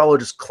Lamoriello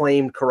just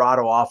claimed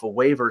Corrado off of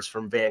waivers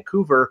from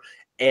Vancouver,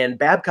 and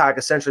Babcock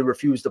essentially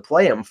refused to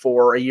play him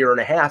for a year and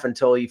a half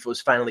until he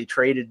was finally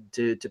traded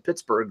to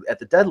Pittsburgh at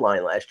the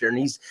deadline last year. And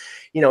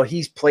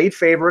he's played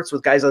favorites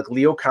with guys like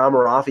Leo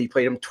Komarov. He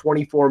played him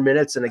 24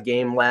 minutes in a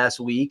game last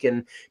week,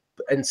 and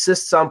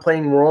insists on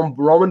playing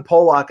Roman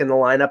Polak in the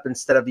lineup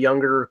instead of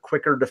younger,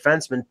 quicker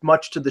defensemen,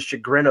 much to the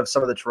chagrin of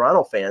some of the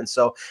Toronto fans.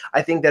 So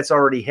I think that's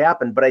already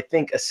happened. But I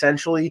think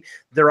essentially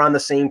they're on the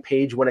same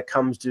page when it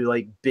comes to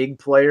like big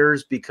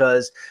players,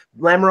 because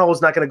Lamoriello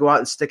is not going to go out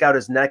and stick out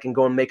his neck and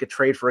go and make a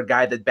trade for a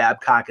guy that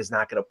Babcock is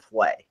not going to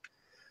play.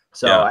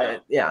 So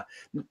But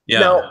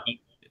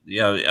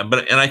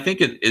I think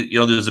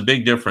there's a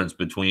big difference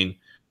between.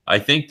 I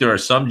think there are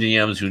some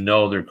GMs who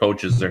know their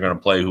coaches are going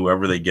to play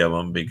whoever they give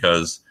them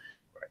because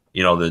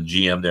the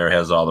GM there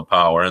has all the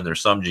power, and there's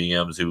some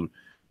GMs who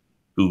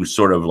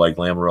sort of like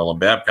Lamoriello and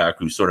Babcock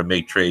who sort of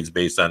make trades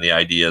based on the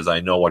ideas. I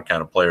know what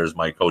kind of players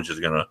my coach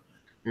is going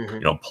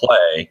to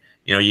play.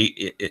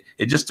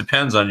 It just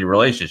depends on your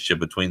relationship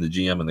between the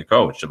GM and the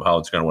coach of how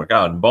it's going to work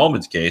out. In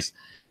Bowman's case,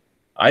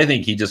 I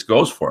think he just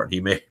goes for it. He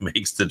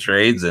makes the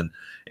trades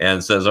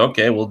and says,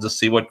 okay, we'll just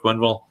see what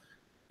Quenneville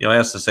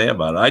has to say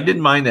about it. I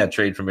didn't mind that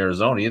trade from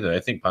Arizona either. I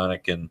think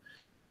Panik can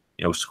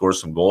score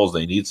some goals.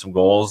 They need some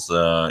goals.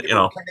 Can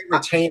they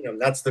retain him?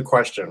 That's the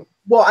question.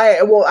 Well,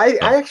 I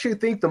actually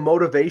think the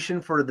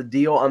motivation for the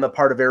deal on the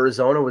part of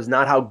Arizona was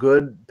not how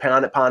good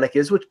Panik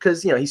is,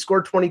 because he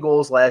scored 20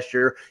 goals last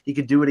year. He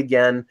could do it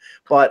again,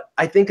 but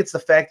I think it's the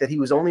fact that he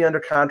was only under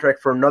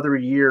contract for another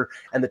year,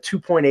 and the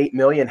 $2.8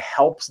 million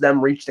helps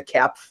them reach the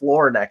cap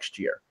floor next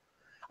year.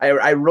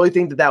 I really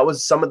think that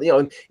was some of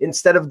the,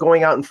 instead of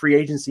going out in free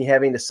agency,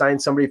 having to sign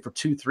somebody for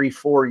 2, 3,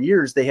 4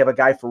 years, they have a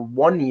guy for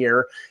 1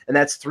 year, and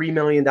that's $3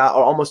 million,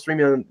 almost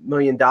 $3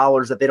 million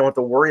that they don't have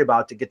to worry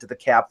about to get to the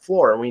cap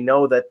floor. And we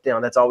know that,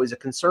 that's always a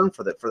concern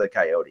for the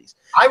Coyotes.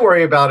 I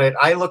worry about it.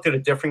 I looked at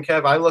it different,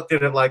 Kev. I looked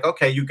at it like,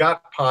 okay, you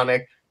got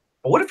Panik,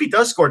 but what if he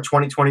does score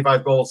 20,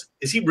 25 goals?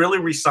 Is he really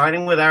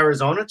re-signing with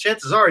Arizona?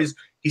 Chances are he's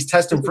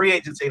testing free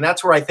agency, and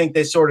that's where I think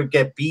they sort of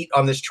get beat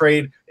on this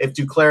trade if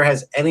Duclair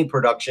has any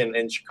production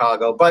in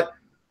Chicago. But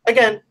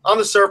again, on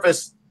the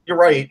surface, you're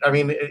right. I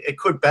mean, it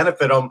could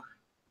benefit them,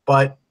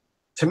 but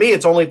to me,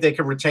 it's only if they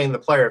can retain the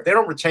player. If they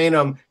don't retain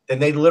him, then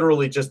they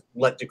literally just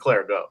let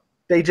Duclair go.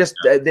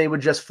 They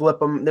would just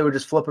flip him. They would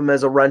just flip him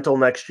as a rental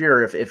next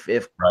year if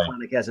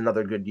Panik has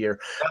another good year.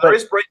 There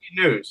is breaking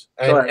news,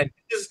 and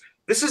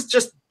this is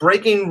just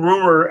breaking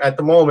rumor at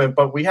the moment,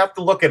 but we have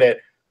to look at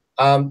it.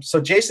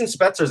 So Jason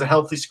Spezza is a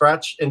healthy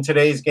scratch in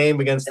today's game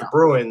against the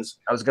Bruins.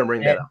 I was going to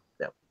bring that up.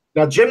 Yeah.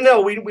 Now, Jim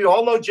Nill, we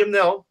all know Jim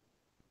Nill.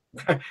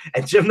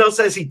 And Jim Nill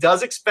says he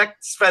does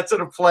expect Spezza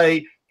to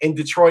play in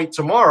Detroit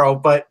tomorrow,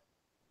 but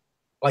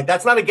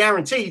that's not a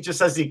guarantee. He just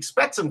says he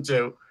expects him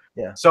to.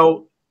 Yeah.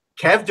 So,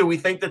 Kev, do we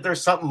think that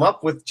there's something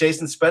up with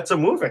Jason Spezza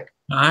moving?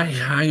 I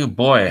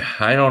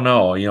don't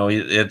know.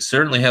 It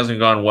certainly hasn't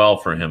gone well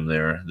for him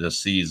there this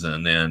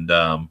season. And,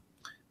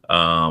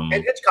 And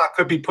Hitchcock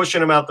could be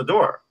pushing him out the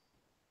door.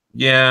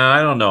 Yeah,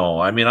 I don't know.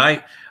 I mean,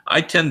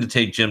 I tend to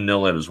take Jim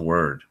Nill at his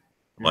word.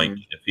 Like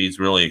if he's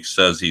really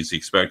says he's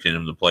expecting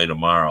him to play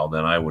tomorrow,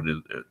 then I would,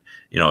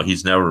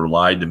 he's never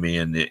lied to me,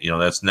 and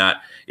it's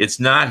not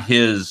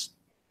his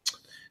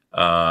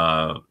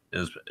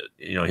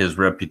his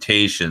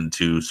reputation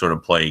to sort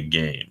of play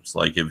games.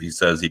 Like if he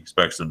says he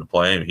expects him to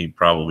play, he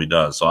probably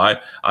does. So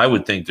I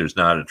would think there's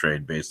not a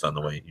trade based on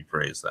the way he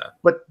phrased that.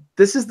 But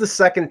this is the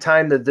second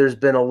time that there's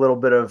been a little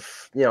bit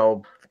of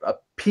a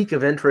peak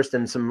of interest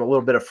and a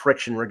little bit of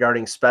friction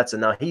regarding Spezza.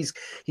 Now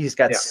he's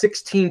got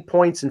 16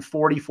 points in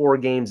 44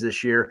 games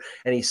this year,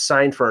 and he's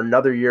signed for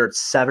another year at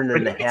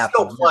 $7.5 million.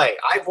 Still play.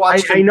 I've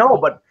watched. I know,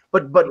 but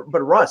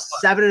Russ,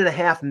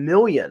 $7.5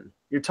 million.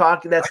 You're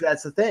talking.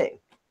 That's the thing.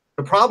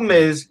 The problem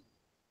is,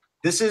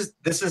 this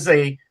is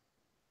a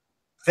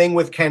thing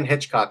with Ken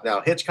Hitchcock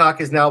now. Hitchcock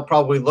has now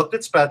probably looked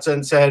at Spezza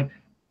and said,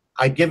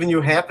 "I've given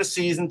you half a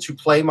season to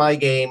play my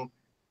game,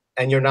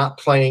 and you're not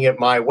playing it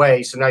my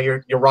way. So now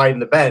you're riding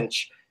the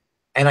bench."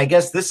 And I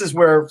guess this is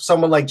where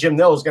someone like Jim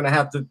Nill is going to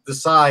have to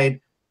decide,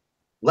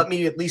 let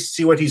me at least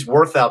see what he's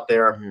worth out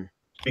there. Mm-hmm.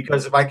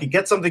 Because if I could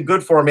get something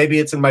good for him, maybe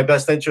it's in my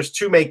best interest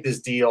to make this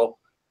deal.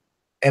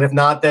 And if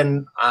not,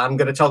 then I'm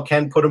going to tell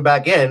Ken, put him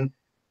back in.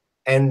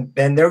 And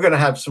then they're going to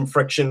have some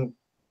friction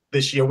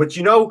this year, which,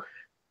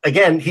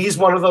 again, he's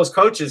one of those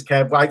coaches,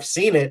 Kev. I've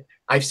seen it.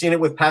 I've seen it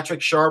with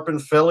Patrick Sharp in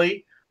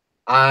Philly.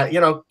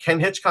 Ken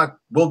Hitchcock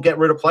will get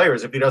rid of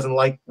players if he doesn't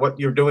like what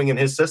you're doing in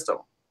his system.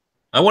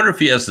 I wonder if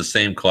he has the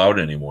same clout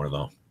anymore,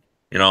 though.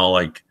 Yeah,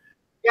 I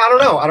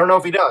don't know. I don't know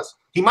if he does.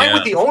 He might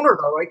with the owner,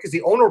 though, right? Because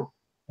the owner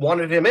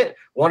wanted him in,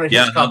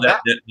 Hitchcock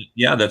back.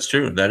 That's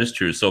true. That is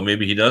true. So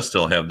maybe he does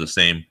still have the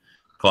same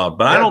clout,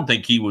 but I don't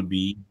think he would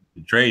be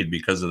trade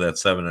because of that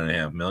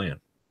 $7.5 million.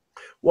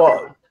 Well,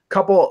 a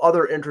couple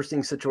other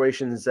interesting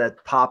situations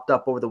that popped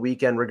up over the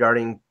weekend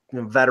regarding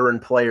veteran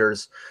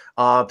players.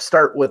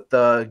 Start with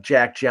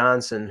Jack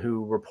Johnson,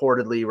 who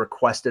reportedly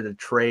requested a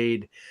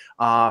trade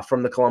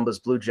from the Columbus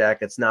Blue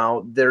Jackets.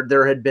 Now,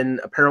 there had been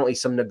apparently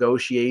some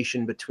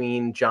negotiation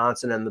between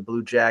Johnson and the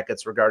Blue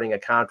Jackets regarding a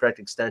contract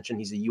extension.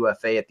 He's a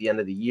UFA at the end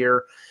of the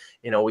year.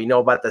 We know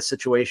about the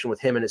situation with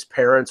him and his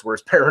parents, where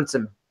his parents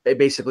they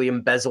basically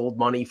embezzled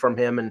money from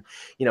him. And,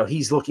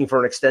 he's looking for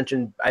an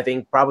extension, I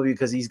think probably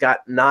because he's got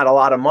not a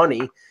lot of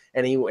money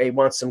and he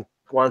wants some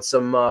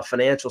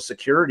financial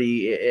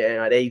security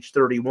at age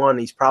 31.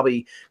 He's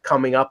probably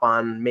coming up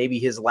on maybe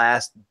his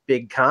last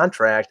big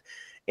contract,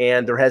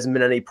 and there hasn't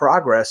been any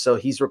progress. So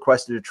he's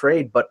requested a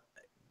trade. But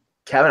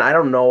Kevin, I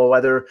don't know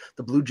whether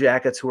the Blue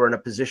Jackets, who are in a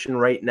position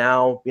right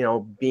now,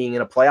 being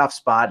in a playoff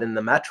spot in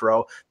the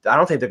Metro, I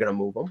don't think they're going to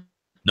move him.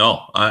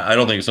 No, I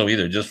don't think so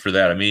either. Just for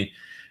that. I mean,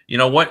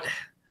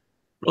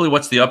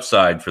 what's the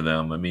upside for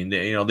them? I mean,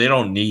 they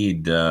don't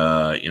need,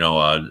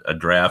 a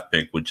draft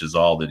pick, which is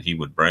all that he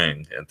would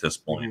bring at this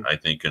point, I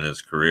think, in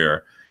his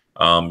career.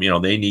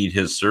 They need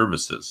his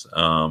services.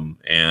 To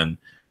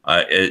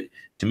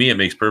me, it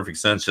makes perfect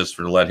sense just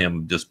to let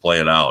him just play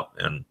it out.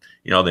 And,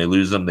 they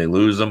lose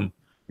him.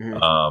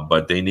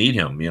 But they need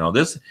him.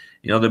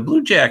 The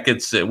Blue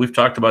Jackets, we've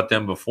talked about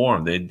them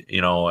before.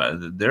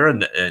 They're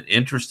an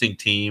interesting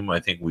team. I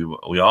think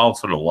we all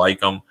sort of like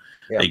them.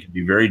 Yeah. They can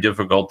be very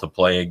difficult to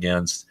play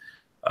against.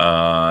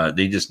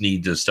 They just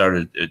need to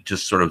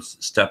sort of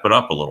step it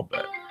up a little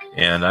bit.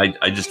 And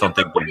I just don't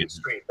think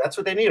that's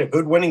what they need, a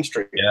good winning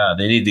streak. Yeah,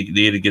 they need to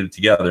get it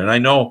together. And I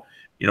know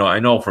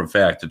for a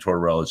fact that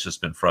Tortorella has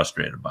just been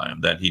frustrated by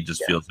him, that he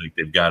just feels like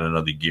they've got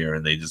another gear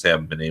and they just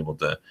haven't been able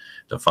to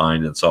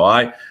find it. So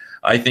I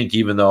think,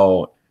 even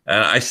though,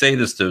 and I say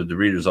this to the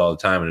readers all the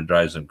time, and it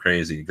drives them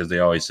crazy because they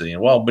always say,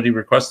 well, but he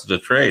requested a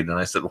trade. And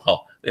I said,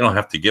 well, they don't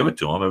have to give it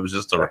to him. It was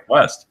just a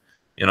request,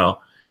 and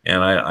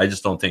I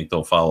just don't think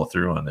they'll follow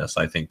through on this.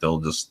 I think they'll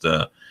just,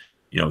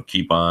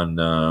 keep on,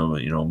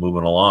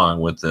 moving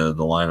along with the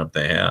lineup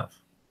they have.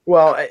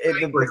 Well, I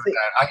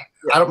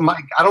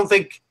don't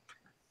think,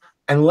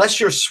 unless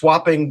you're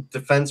swapping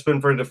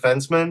defenseman for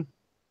defenseman,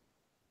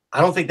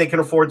 I don't think they can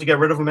afford to get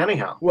rid of him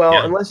anyhow. Well,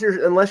 unless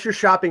you're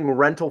shopping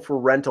rental for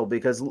rental,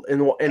 because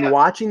in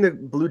watching the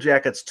Blue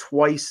Jackets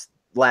twice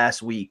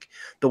last week,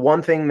 the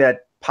one thing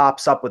that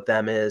pops up with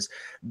them is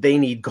they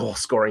need goal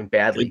scoring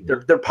badly.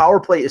 Their power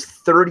play is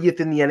 30th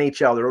in the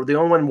NHL. The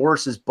only one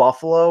worse is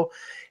Buffalo.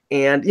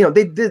 And,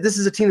 this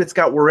is a team that's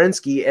got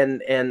Werenski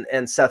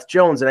and Seth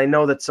Jones. And I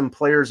know that some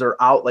players are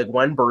out, like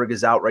Wenberg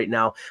is out right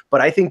now.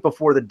 But I think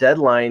before the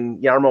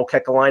deadline, Jarmo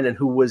Kekalainen,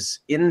 who was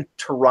in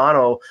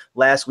Toronto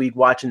last week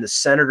watching the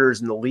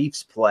Senators and the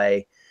Leafs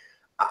play,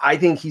 I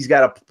think he's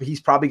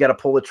probably got to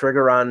pull the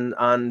trigger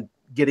on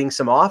getting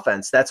some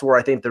offense. That's where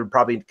I think they're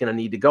probably going to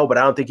need to go. But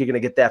I don't think you're going to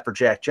get that for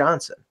Jack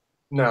Johnson.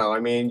 No, I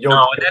mean,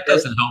 that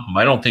doesn't help him.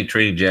 I don't think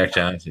trading Jack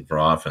Johnson for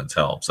offense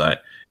helps.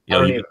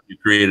 You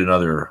create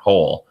another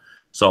hole.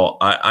 So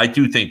I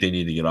do think they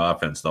need to get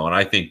offense, though, and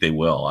I think they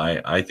will.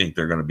 I think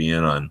they're going to be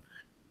in on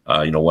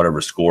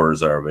whatever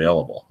scores are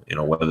available.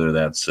 Whether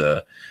that's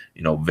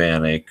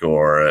Vanek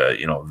or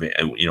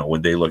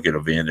when they look at a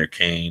Vander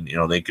Kane,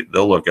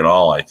 they'll look at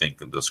all. I think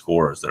the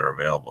scores that are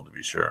available, to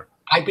be sure.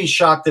 I'd be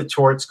shocked if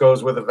Torts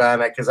goes with a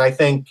Vanek, because I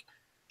think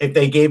if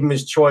they gave him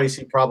his choice,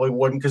 he probably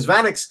wouldn't.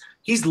 Because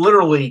he's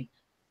literally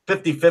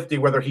 50-50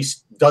 whether he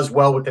does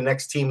well with the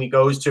next team he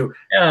goes to.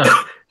 Yeah,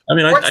 I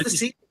mean,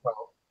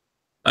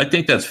 I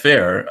think that's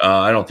fair.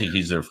 I don't think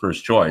he's their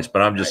first choice,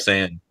 but I'm just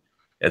saying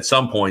at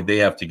some point they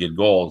have to get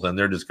goals, and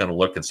they're just going to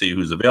look and see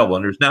who's available.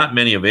 And there's not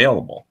many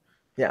available.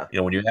 Yeah.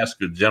 When you ask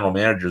the general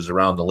managers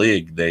around the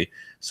league, they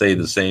say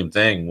the same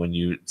thing. When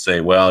you say,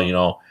 well,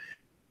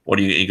 what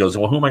do you? He goes,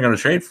 well, who am I going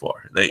to trade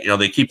for? They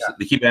keep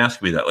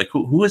asking me that. Like,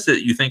 who is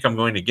it you think I'm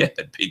going to get?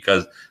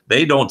 Because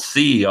they don't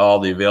see all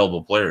the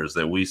available players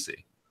that we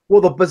see.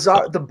 Well,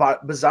 the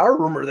bizarre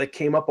rumor that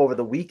came up over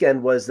the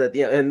weekend was that,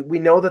 and we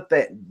know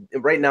that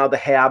right now the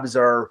Habs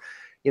are,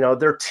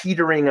 they're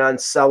teetering on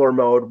seller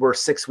mode. We're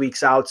 6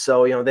 weeks out,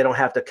 so they don't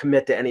have to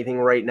commit to anything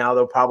right now.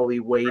 They'll probably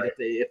wait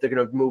if they're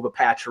going to move a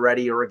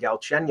Pacioretty or a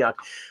Galchenyuk.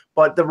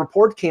 But the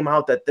report came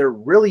out that they're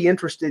really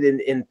interested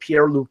in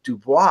Pierre-Luc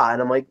Dubois,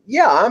 and I'm like,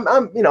 yeah,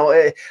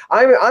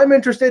 I'm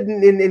interested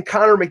in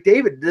Connor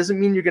McDavid. It doesn't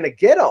mean you're going to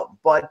get him,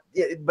 but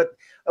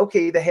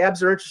okay, the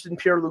Habs are interested in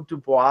Pierre-Luc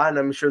Dubois, and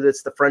I'm sure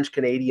that's the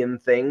French-Canadian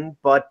thing.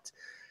 But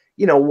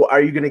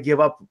are you going to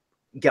give up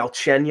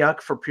Galchenyuk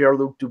for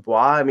Pierre-Luc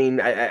Dubois? I mean,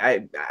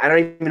 I don't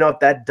even know if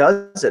that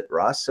does it,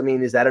 Russ. I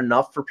mean, is that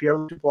enough for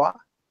Pierre-Luc Dubois?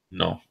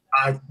 No.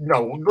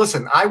 No,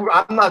 listen, I'm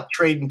not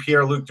trading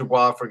Pierre-Luc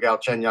Dubois for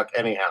Galchenyuk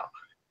anyhow.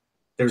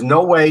 There's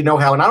no way, no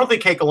how. And I don't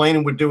think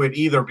Kekalainen would do it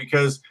either,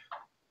 because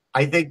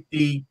I think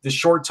the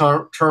short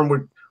term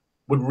would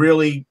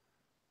really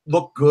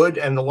look good,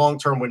 and the long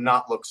term would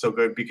not look so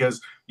good,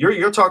 because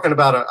you're talking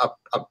about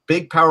a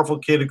big, powerful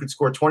kid who could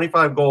score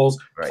 25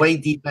 goals, play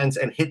defense,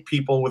 and hit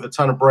people with a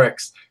ton of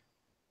bricks.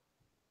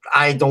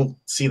 I don't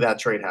see that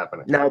trade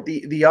happening. Now,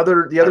 the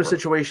other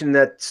situation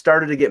that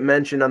started to get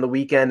mentioned on the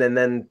weekend and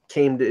then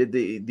came to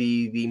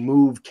the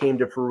move came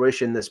to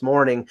fruition this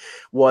morning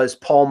was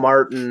Paul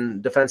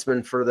Martin,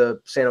 defenseman for the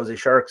San Jose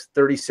Sharks,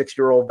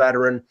 36-year-old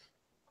veteran.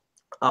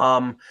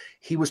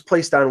 He was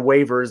placed on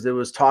waivers. There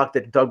was talk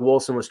that Doug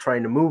Wilson was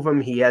trying to move him.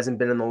 He hasn't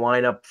been in the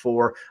lineup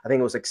for, I think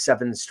it was like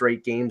 7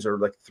 straight games, or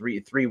like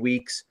three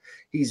weeks.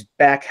 He's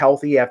back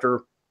healthy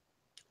after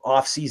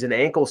off-season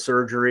ankle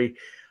surgery.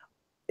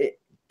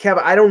 Kev,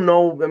 I don't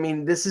know. I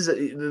mean,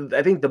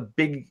 I think the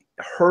big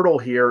hurdle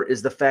here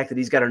is the fact that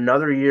he's got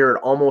another year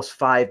at almost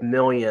 $5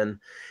 million.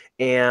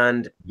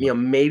 And,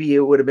 maybe it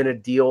would have been a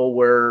deal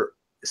where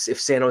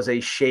if San Jose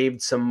shaved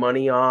some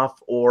money off,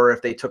 or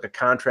if they took a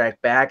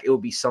contract back, it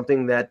would be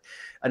something that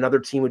another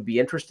team would be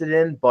interested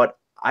in. But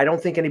I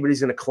don't think anybody's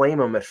going to claim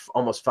him at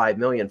almost $5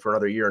 million for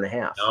another year and a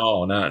half.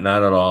 No, not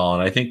at all.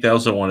 And I think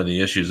those are one of the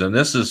issues. And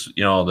this is,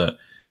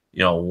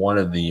 one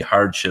of the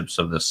hardships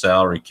of the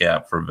salary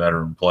cap for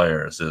veteran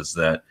players is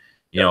that,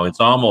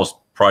 it's almost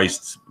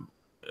priced,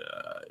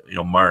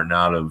 Martin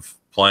out of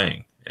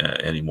playing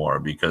anymore,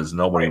 because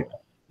nobody,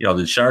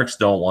 the Sharks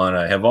don't want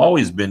to, have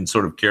always been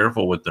sort of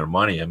careful with their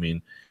money. I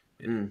mean,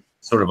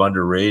 sort of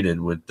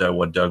underrated with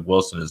what Doug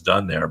Wilson has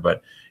done there,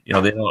 but,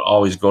 they don't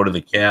always go to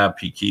the cap.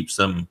 He keeps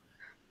them,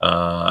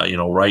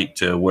 right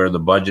to where the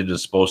budget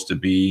is supposed to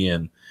be.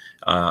 And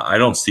I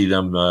don't see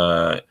them,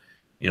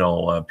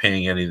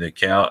 paying any of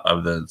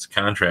the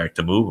contract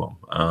to move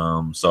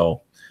him.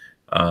 So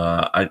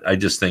I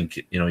just think,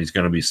 he's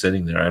going to be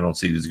sitting there. I don't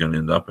see he's going to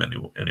end up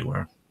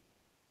anywhere.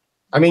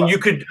 I mean, you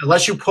could,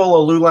 unless you pull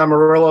a Lou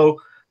Lamoriello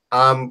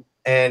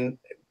and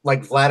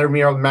like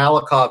Vladimir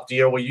Malakoff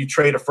deal, where you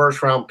trade a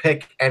first-round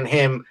pick and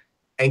him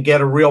and get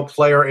a real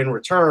player in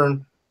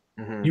return,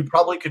 you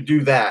probably could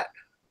do that.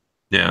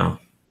 Yeah.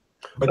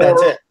 But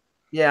that's it.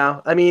 Yeah,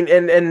 I mean,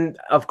 and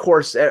of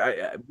course,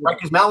 right,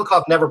 because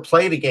Malakoff never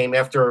played a game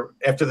after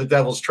the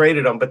Devils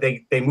traded him, but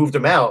they moved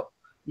him out.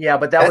 Yeah,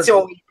 but that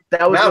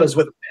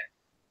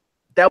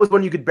was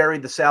when you could bury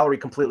the salary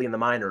completely in the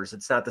minors.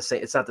 It's not the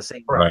same. It's not the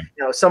same. Right.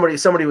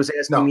 Somebody was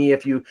asking me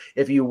if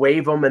you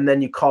waive them and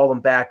then you call them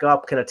back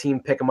up, can a team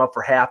pick them up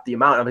for half the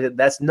amount? I mean,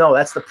 that's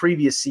the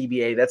previous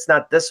CBA. That's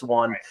not this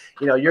one.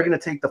 Right. You're going to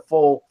take the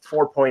full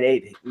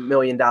 $4.8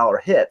 million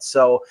hit.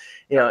 So,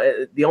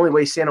 the only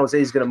way San Jose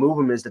is going to move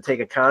him is to take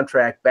a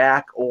contract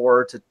back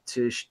or to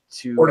trade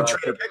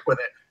a pick with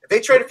it. If they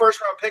trade a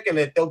first round pick in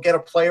it, they'll get a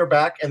player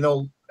back, and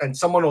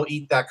someone will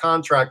eat that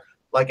contract,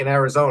 like in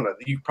Arizona.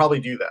 You could probably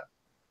do that.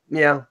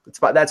 Yeah,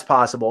 that's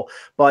possible,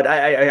 but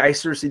I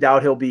seriously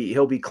doubt he'll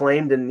be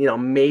claimed,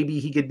 and maybe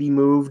he could be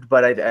moved,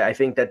 but I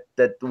think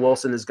that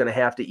Wilson is going to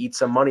have to eat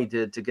some money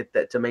to get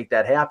that, to make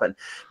that happen.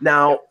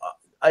 Now,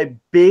 a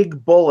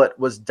big bullet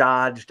was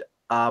dodged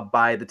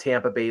by the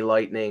Tampa Bay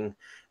Lightning.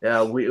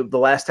 The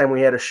last time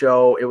we had a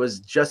show, it was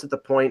just at the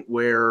point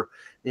where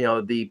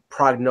the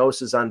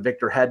prognosis on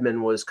Victor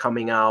Hedman was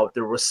coming out.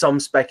 There was some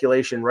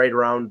speculation right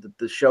around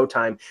the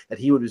showtime that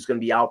he was going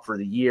to be out for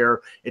the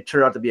year. It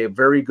turned out to be a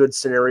very good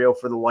scenario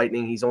for the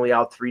Lightning. He's only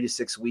out 3 to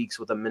 6 weeks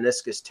with a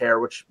meniscus tear,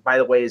 which, by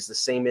the way, is the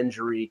same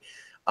injury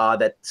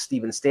that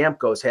Steven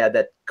Stamkos had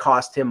that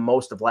cost him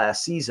most of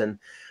last season.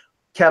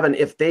 Kevin,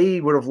 if they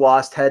would have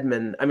lost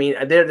Hedman, I mean,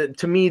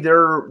 to me,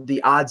 they're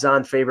the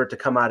odds-on favorite to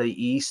come out of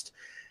the East.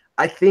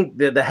 I think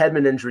the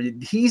Hedman injury,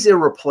 he's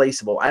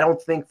irreplaceable. I don't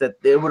think that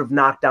it would have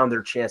knocked down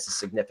their chances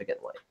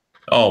significantly.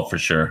 Oh, for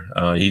sure.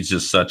 He's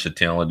just such a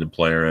talented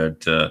player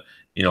at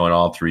in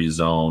all three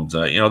zones.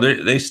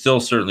 They still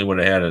certainly would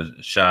have had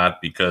a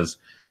shot because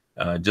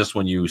just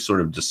when you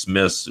sort of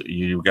dismiss,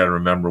 you got to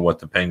remember what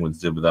the Penguins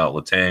did without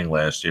Letang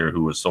last year,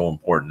 who was so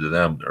important to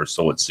them, or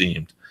so it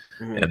seemed.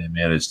 And they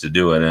managed to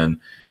do it. And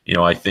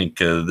I think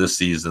this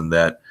season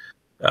that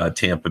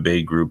Tampa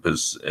Bay group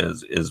is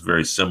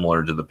very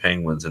similar to the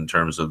Penguins in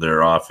terms of their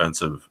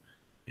offensive,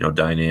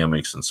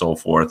 dynamics and so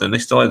forth. And they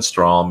still had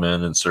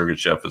Strawman, and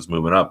Sergachev is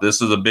moving up.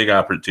 This is a big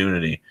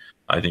opportunity,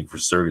 I think, for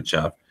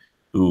Sergachev,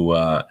 who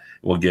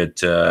will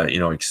get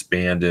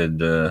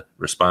expanded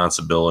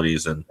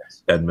responsibilities and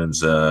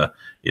Edmonds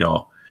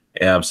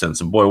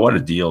absence. And boy, what a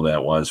deal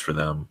that was for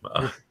them.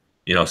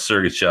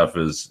 Sergachev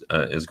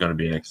is going to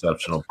be an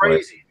exceptional player.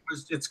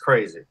 It's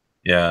crazy.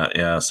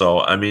 Yeah.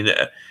 So I mean,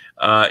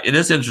 it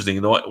is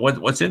interesting.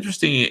 What's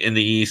interesting in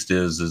the East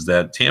is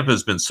that Tampa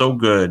has been so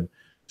good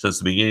since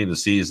the beginning of the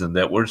season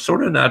that we're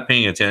sort of not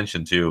paying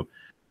attention to.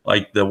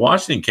 Like the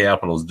Washington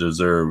Capitals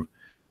deserve,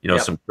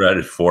 some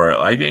credit for it.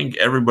 I think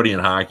everybody in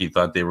hockey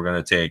thought they were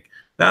going to take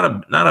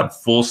not a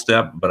full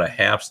step, but a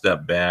half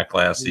step back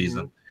last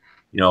season.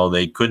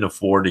 They couldn't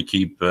afford to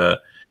keep their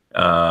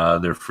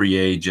free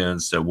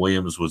agents.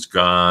 Williams was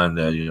gone.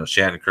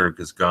 Shattenkirk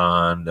is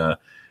gone. They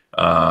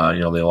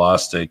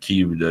lost a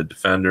key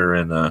defender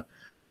and a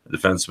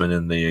defenseman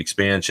in the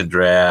expansion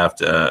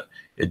draft. And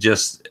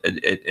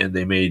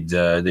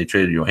they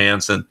traded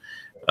Johansson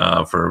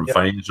for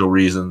financial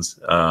reasons.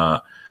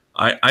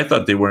 I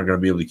thought they weren't going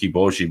to be able to keep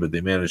Oshie, but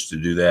they managed to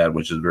do that,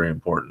 which is a very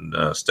important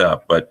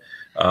step. But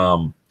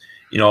and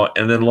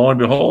then lo and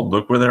behold,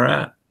 look where they're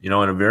at. In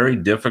a very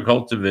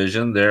difficult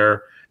division,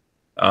 they're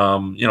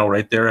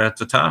right there at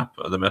the top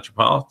of the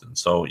Metropolitan.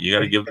 So you got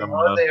to give them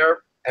there,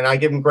 and I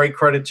give them great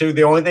credit too.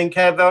 The only thing,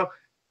 Kev, though,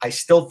 I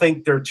still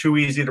think they're too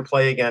easy to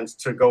play against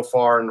to go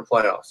far in the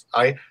playoffs.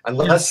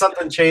 Unless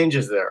something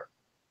changes there.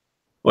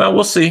 Well,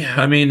 we'll see.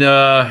 I mean,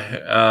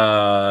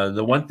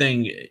 the one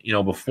thing,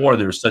 before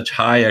there was such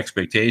high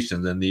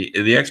expectations, and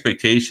the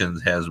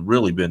expectations has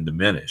really been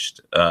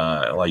diminished.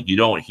 Like you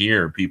don't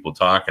hear people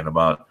talking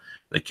about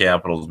the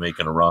Capitals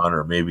making a run,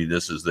 or maybe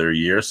this is their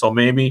year. So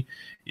maybe,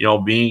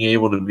 being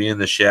able to be in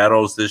the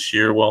shadows this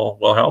year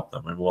will help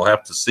them, and we'll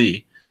have to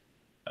see.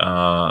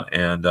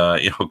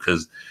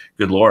 Because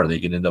good Lord, they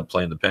can end up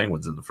playing the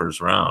Penguins in the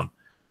first round.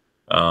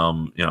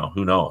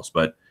 Who knows?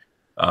 But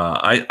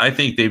I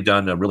think they've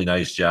done a really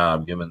nice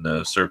job given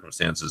the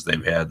circumstances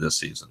they've had this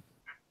season.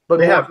 But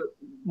they have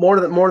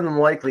more than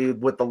likely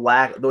with the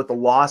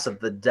loss of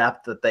the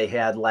depth that they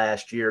had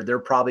last year, they're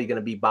probably going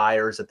to be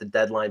buyers at the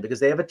deadline because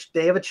they have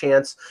a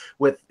chance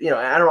with,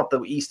 I don't know if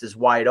the East is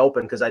wide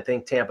open because I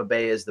think Tampa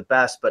Bay is the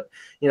best, but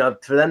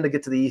for them to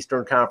get to the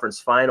Eastern Conference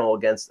Final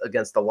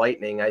against the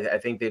Lightning, I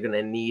think they're going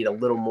to need a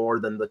little more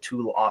than the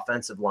two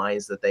offensive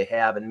lines that they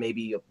have, and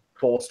maybe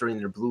bolstering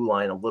their blue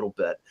line a little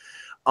bit.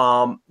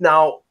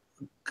 Now,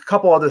 a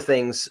couple other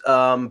things.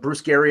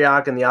 Bruce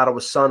Garriock and the Ottawa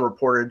Sun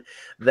reported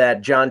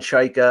that John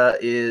Chayka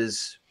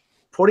is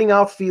putting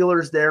out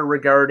feelers there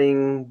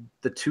regarding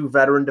the two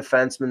veteran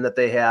defensemen that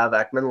they have,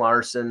 Ekman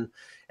Larsson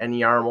and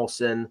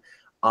Yarmolson.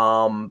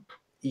 I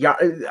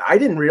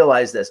didn't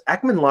realize this.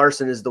 Ekman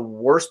Larsson is the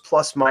worst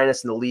plus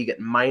minus in the league at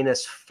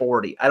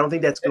 -40. I don't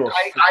think that's going to.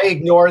 I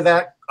ignore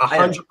that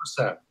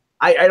 100%.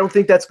 I don't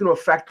think that's going to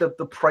affect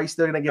the price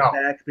they're going to get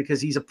back because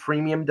he's a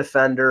premium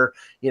defender.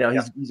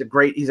 He's a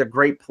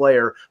great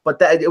player. But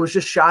it was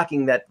just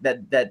shocking that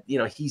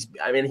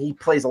he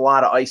plays a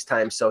lot of ice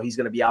time, so he's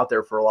going to be out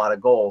there for a lot of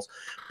goals.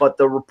 But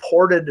the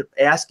reported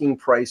asking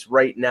price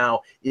right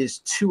now is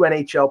 2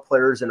 NHL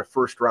players and a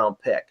first round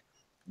pick.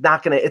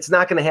 It's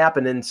not gonna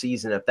happen in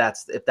season if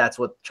that's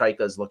what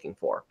Chayka is looking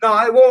for. No,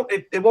 I won't.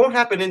 It won't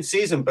happen in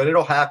season, but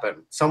it'll happen.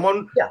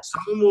 Someone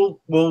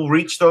will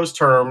reach those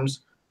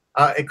terms.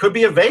 It could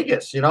be a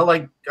Vegas, it's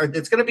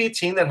going to be a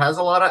team that has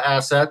a lot of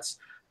assets,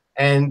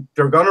 and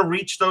they're going to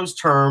reach those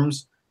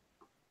terms.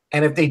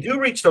 And if they do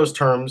reach those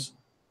terms,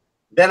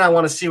 then I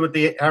want to see what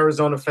the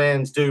Arizona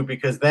fans do,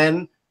 because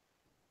then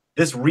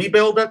this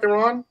rebuild that they're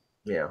on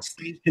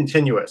stays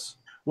continuous.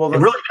 Well, it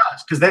really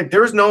does, because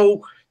there's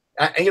no,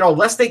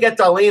 unless they get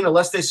Dahlin,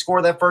 unless they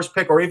score that first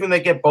pick, or even they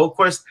get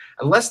Boquist,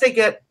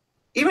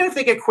 even if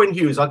they get Quinn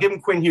Hughes, I'll give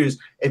them Quinn Hughes.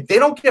 If they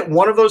don't get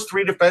one of those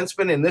three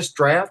defensemen in this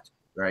draft,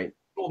 right,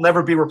 will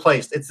never be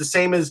replaced. It's the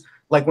same as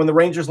like when the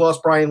Rangers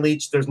lost Brian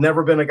Leetch. There's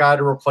never been a guy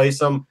to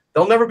replace him.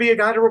 There'll never be a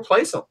guy to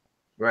replace him.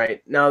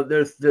 Right. Now,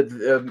 there's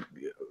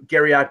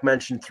Garriock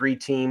mentioned 3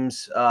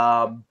 teams,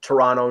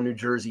 Toronto, New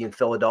Jersey, and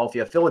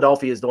Philadelphia.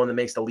 Philadelphia is the one that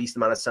makes the least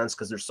amount of sense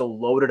because they're so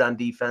loaded on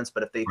defense.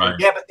 But if they but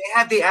they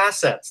have the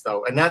assets,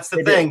 though, and that's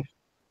the thing.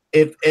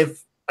 If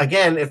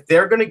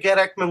they're going to get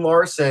Ekman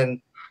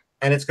Larsson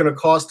and it's going to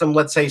cost them,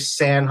 let's say,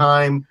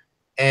 Sanheim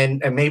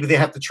and maybe they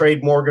have to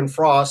trade Morgan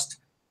Frost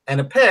and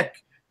a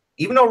pick,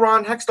 even though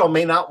Ron Hextall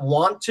may not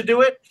want to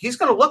do it, he's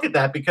going to look at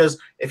that, because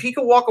if he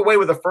could walk away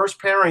with a first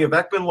pairing of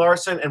Ekman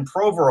Larson and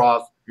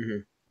Provorov,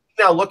 he's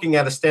now looking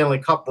at a Stanley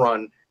Cup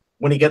run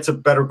when he gets a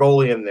better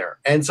goalie in there.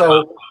 And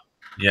so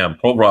yeah,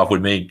 Provorov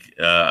would make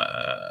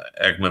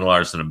Ekman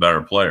Larson a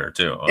better player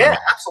too. Yeah,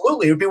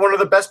 absolutely. It would be one of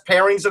the best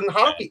pairings in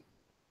hockey.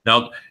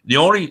 Now,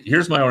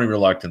 here's my only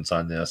reluctance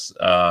on this.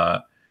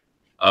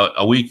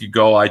 A week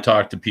ago, I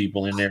talked to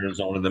people in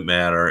Arizona that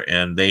matter,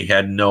 and they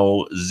had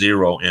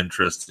zero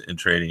interest in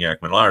trading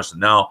Ekman Larson.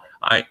 Now,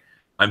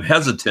 I'm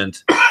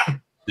hesitant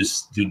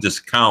to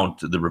discount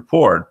the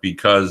report,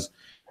 because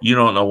you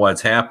don't know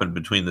what's happened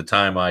between the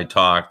time I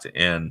talked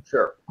and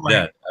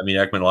then. I mean,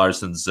 Ekman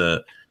Larson's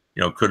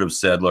could have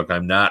said, "Look,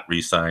 I'm not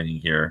re-signing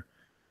here."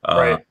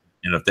 And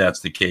if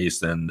that's the case,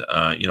 then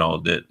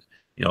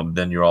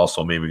then you're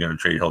also maybe going to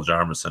trade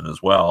Hjalmarsson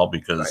as well,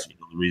 because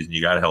the reason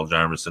you got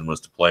Hjalmarsson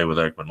was to play with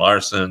Ekman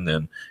Larson,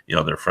 and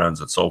they're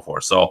friends and so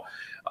forth. So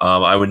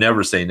I would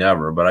never say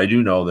never, but I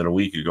do know that a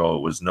week ago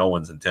it was no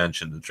one's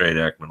intention to trade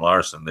Ekman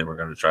Larson. They were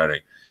going to try to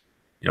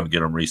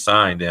get him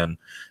re-signed, and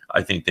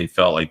I think they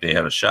felt like they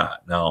had a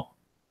shot. Now,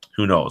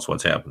 who knows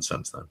what's happened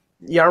since then?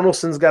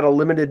 Yarmelsson's got a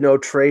limited no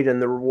trade,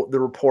 and the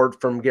report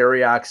from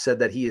Garriock said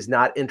that he is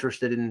not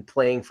interested in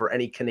playing for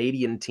any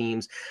Canadian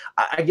teams.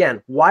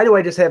 Again, why do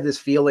I just have this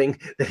feeling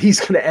that he's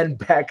going to end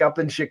back up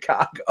in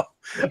Chicago?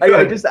 I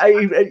got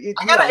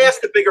to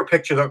ask the bigger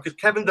picture, though, because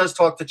Kevin does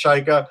talk to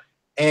Chaika,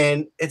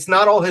 and it's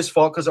not all his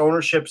fault, because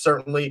ownership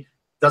certainly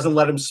doesn't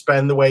let him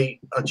spend the way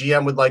a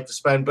GM would like to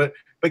spend. But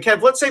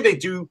Kev, let's say they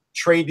do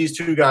trade these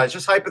two guys,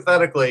 just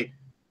hypothetically.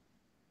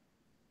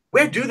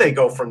 Where do they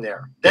go from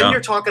there? Then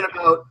you're talking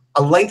about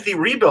a lengthy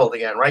rebuild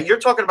again, right? You're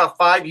talking about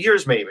 5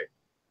 years maybe.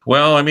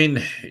 Well, I mean,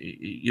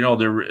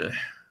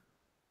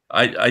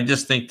 I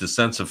just think the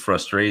sense of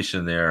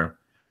frustration there,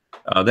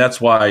 that's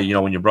why,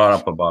 when you brought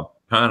up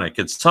about Panik,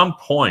 at some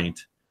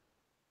point,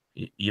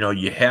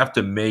 you have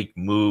to make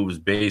moves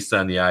based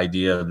on the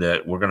idea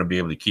that we're going to be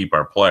able to keep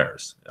our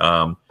players.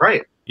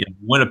 Right.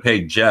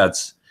 Winnipeg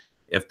Jets,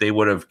 if they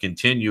would have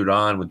continued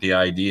on with the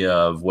idea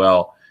of,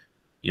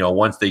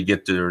 once they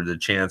get to the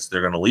chance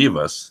they're going to leave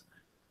us,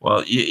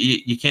 well,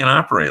 you can't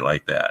operate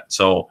like that.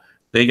 So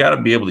they got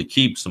to be able to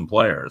keep some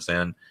players.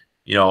 And,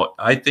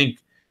 I think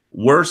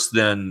worse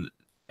than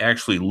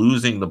actually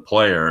losing the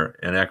player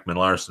in Ekman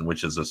Larson,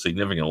 which is a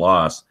significant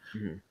loss,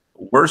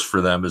 worse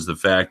for them is the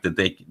fact that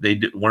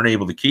they weren't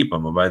able to keep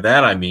him. And by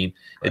that, I mean,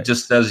 it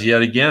just says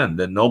yet again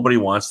that nobody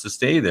wants to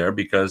stay there,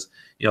 because,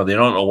 they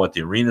don't know what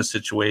the arena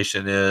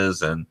situation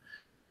is. And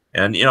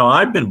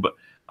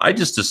I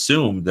just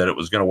assumed that it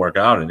was going to work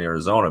out in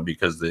Arizona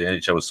because the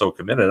NHL was so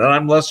committed, and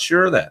I'm less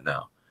sure of that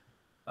now.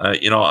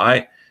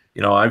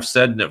 I've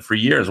said that for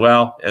years.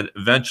 Well,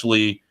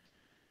 eventually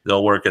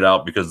they'll work it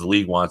out because the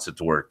league wants it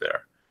to work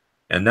there.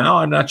 And now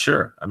I'm not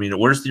sure. I mean,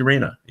 where's the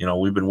arena?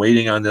 We've been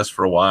waiting on this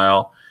for a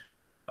while.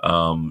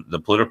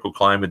 The political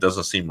climate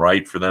doesn't seem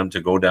right for them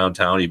to go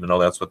downtown, even though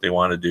that's what they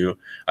want to do.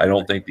 I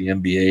don't think the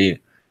NBA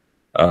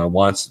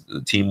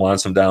the team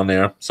wants them down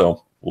there.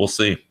 So we'll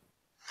see.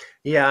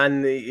 Yeah,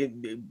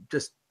 and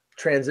just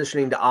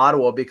transitioning to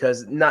Ottawa,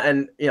 because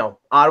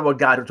Ottawa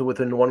got to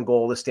within one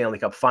goal of the Stanley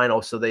Cup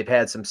final, so they've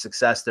had some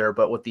success there.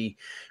 But with the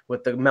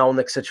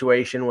Melnyk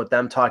situation, with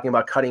them talking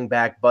about cutting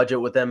back budget,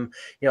 with them,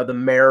 the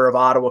mayor of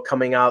Ottawa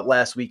coming out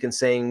last week and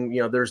saying,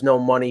 there's no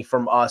money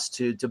from us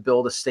to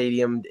build a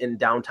stadium in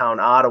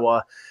downtown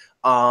Ottawa,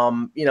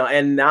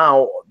 and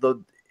now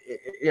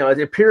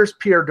it appears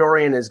Pierre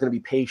Dorian is going to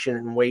be patient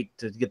and wait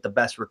to get the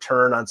best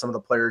return on some of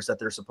the players that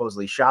they're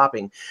supposedly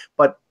shopping,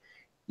 but.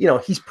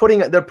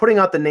 They're putting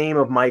out the name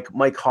of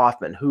Mike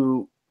Hoffman,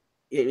 who,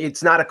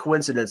 it's not a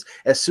coincidence.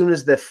 As soon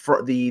as the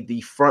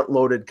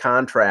front-loaded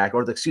contract,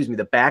 or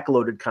the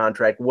back-loaded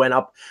contract went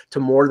up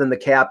to more than the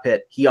cap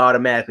hit, he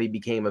automatically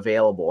became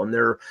available. And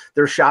they're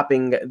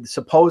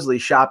supposedly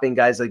shopping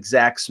guys like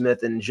Zach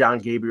Smith and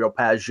Jean-Gabriel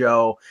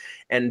Pageau,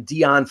 and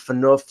Dion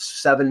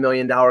Phaneuf's $7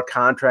 million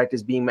contract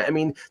is being. I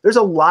mean, there's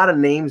a lot of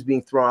names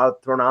being thrown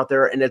out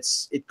there, and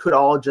it could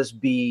all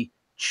just be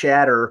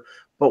chatter.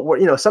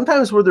 But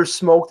sometimes where there's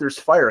smoke, there's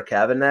fire,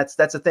 Kevin. That's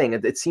the thing.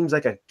 It seems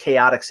like a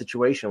chaotic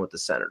situation with the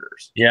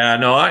Senators. Yeah,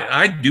 no,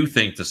 I do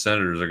think the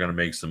Senators are going to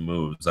make some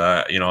moves.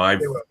 I've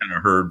kind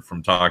of heard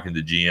from talking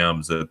to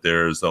GMs that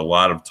there's a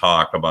lot of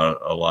talk about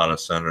a lot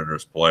of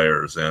Senators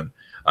players, and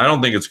I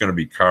don't think it's going to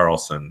be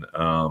Carlson,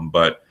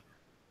 but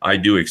I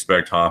do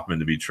expect Hoffman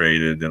to be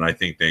traded, and I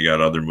think they got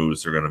other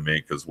moves they're going to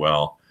make as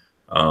well.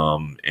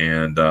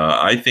 And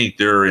I think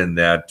they're in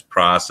that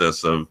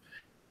process of.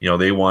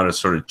 They want to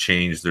sort of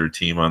change their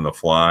team on the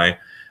fly.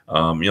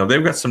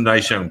 They've got some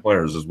nice young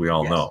players, as we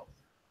all know.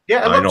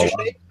 Yeah, and look,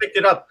 Duchesne picked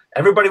it up.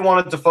 Everybody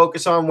wanted to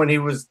focus on when he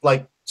was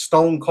like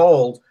stone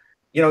cold.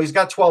 He's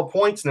got 12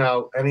 points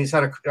now, and he's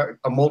had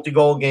a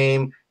multi-goal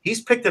game.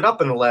 He's picked it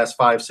up in the last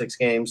 5-6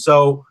 games.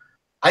 So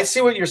I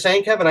see what you're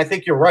saying, Kevin. I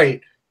think you're right.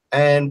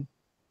 And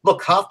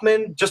look,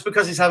 Hoffman, just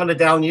because he's having a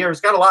down year,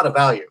 has got a lot of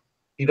value.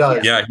 He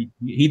does. Yeah,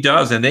 he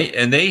does, and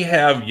they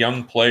have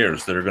young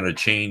players that are going to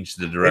change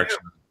the direction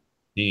of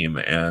the team.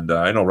 And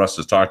I know Russ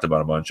has talked about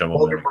a bunch of them.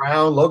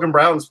 Logan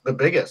Brown's the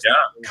biggest. Yeah,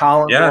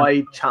 Colin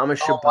White,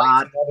 Thomas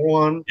Shabbat. Another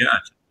one. Yeah,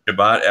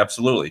 Shabbat,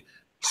 absolutely.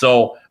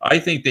 So I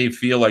think they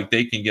feel like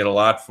they can get a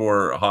lot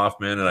for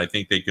Hoffman, and I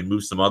think they can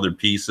move some other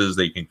pieces.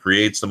 They can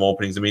create some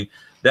openings. I mean,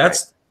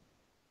 that's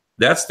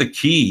the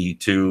key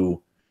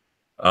to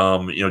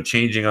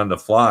changing on the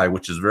fly,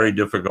 which is very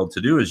difficult to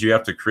do. Is you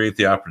have to create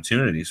the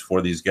opportunities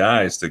for these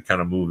guys to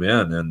kind of move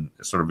in and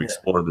sort of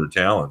explore their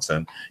talents.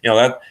 And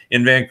that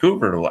in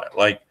Vancouver,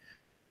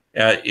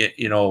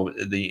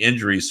 the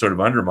injuries sort of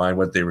undermined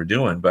what they were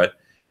doing, but.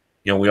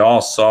 We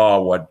all saw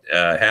what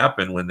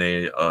happened when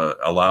they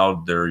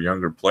allowed their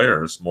younger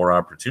players more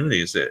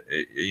opportunities.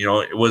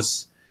 It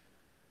was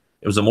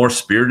a more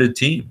spirited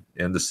team,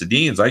 and the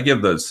Sedins. I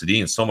give the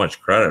Sedins so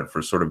much credit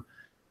for sort of,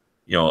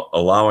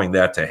 allowing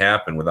that to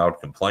happen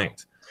without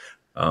complaint.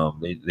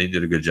 They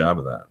did a good job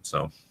of that.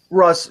 So,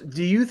 Russ,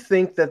 do you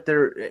think that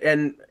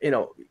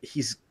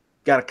he's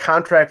got a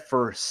contract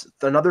for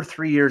another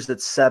 3 years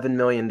that's $7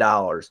 million?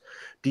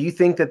 Do you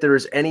think that there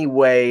is any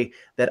way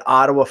that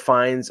Ottawa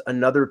finds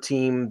another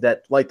team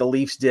that, like the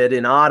Leafs did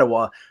in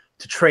Ottawa,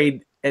 to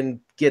trade and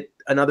get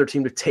another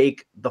team to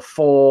take the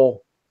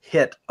full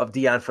hit of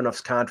Dion Phaneuf's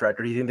contract?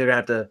 Or do you think they're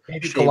going to have to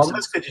maybe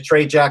Columbus? Could you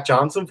trade Jack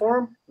Johnson for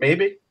him?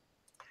 Maybe.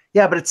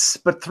 Yeah, but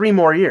 3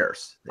 more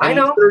years. I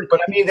know,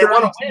 but I mean, they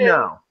want to win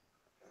now.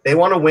 They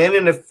want to win,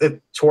 and if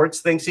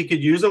Torts thinks he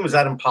could use them, is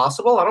that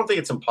impossible? I don't think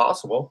it's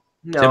impossible.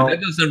 No, yeah,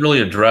 that doesn't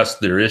really address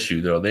their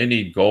issue, though. They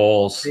need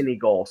goals.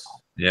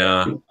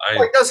 Yeah,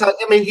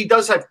 he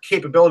does have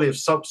capability of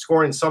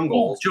scoring some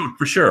goals,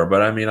 for sure.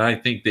 But I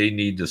think they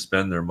need to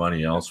spend their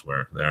money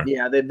elsewhere. There,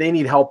 yeah, they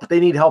need help. They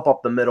need help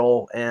up the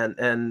middle,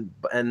 and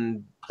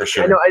for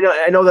sure.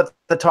 I know that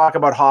the talk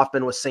about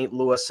Hoffman was St.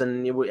 Louis,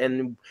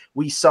 and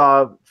we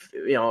saw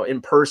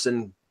in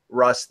person,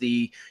 Russ,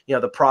 the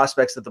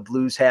prospects that the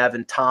Blues have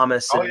in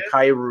Thomas and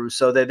Kyrou,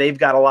 so that they've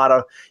got a lot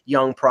of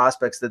young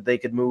prospects that they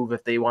could move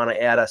if they want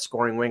to add a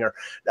scoring winger.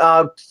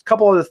 A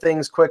couple other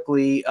things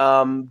quickly.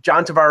 John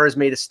Tavares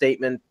made a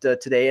statement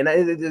today, and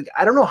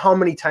I don't know how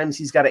many times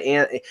he's got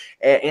to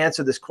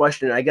answer this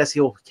question. I guess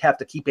he'll have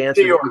to keep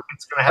answering.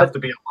 It's going to have to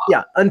be a lot.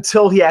 Yeah,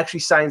 until he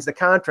actually signs the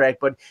contract.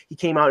 But he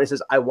came out and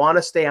says, "I want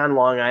to stay on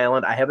Long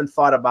Island. I haven't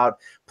thought about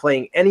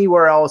playing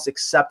anywhere else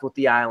except with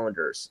the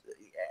Islanders."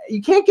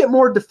 You can't get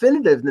more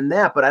definitive than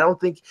that, but I don't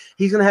think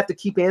he's going to have to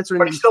keep answering.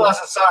 But he still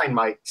hasn't signed,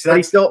 Mike. But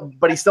he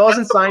still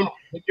hasn't signed.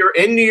 If you're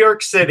in New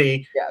York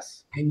City,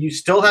 yes, and you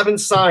still haven't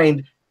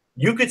signed,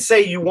 you could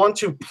say you want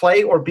to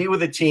play or be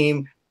with a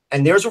team,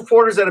 and there's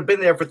reporters that have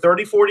been there for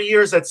 30, 40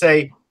 years that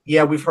say,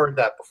 yeah, we've heard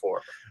that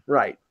before.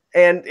 Right.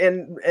 And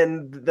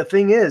the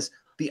thing is,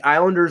 the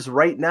Islanders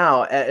right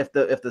now, if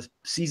the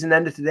season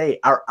ended today,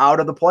 are out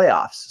of the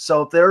playoffs.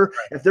 So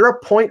if they're a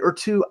point or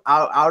two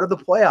out of the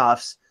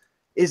playoffs,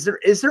 is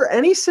there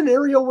any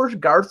scenario where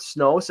Garth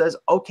Snow says,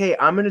 okay,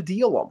 I'm going to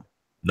deal them?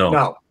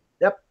 No.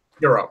 Yep.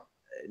 0.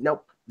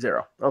 Nope.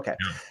 0. Okay.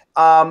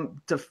 Yeah.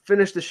 To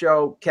finish the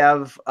show,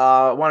 Kev,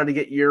 wanted to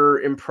get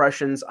your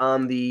impressions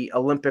on the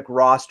Olympic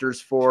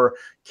rosters for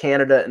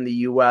Canada and the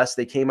U.S.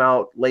 They came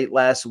out late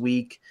last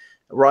week.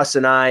 Russ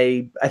and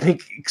I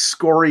think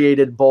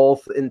excoriated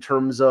both in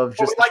terms of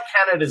just. Well, we like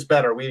Canada's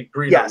better. We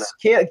agree on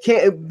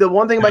that. The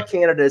one thing about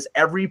Canada is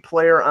every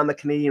player on the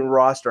Canadian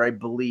roster, I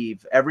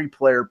believe, every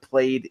player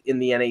played in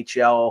the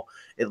NHL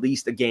at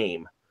least a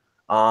game.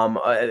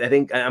 I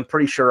think I'm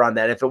pretty sure on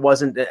that. If it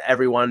wasn't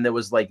everyone, there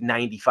was like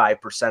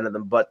 95% of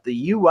them. But the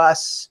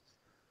U.S.,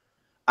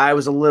 I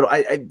was a little.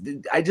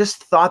 I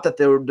just thought that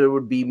there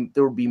would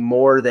be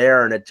more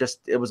there, and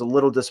it was a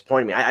little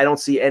disappointing. I don't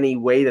see any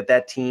way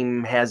that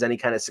team has any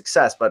kind of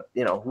success. But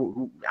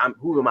who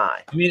am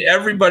I? I mean,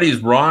 everybody's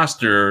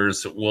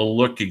rosters will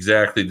look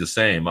exactly the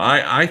same.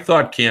 I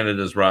thought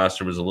Canada's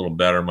roster was a little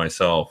better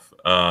myself,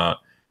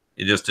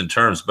 just in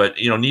terms. But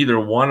neither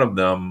one of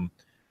them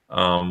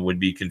would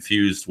be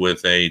confused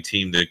with a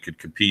team that could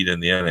compete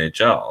in the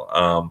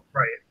NHL.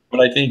 Right. But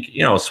I think,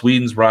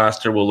 Sweden's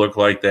roster will look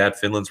like that.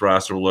 Finland's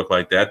roster will look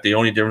like that. The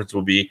only difference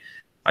will be,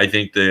 I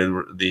think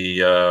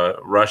the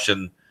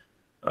Russian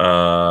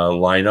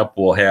lineup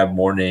will have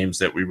more names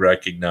that we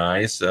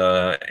recognize.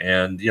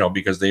 And,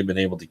 because they've been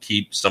able to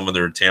keep some of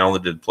their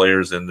talented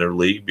players in their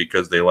league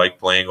because they like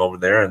playing over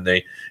there and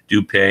they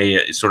do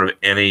pay sort of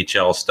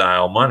NHL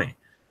style money.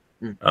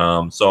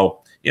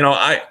 So,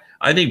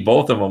 I think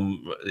both of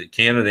them,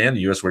 Canada and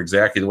the U.S., were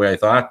exactly the way I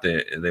thought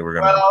they were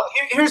going to. Well,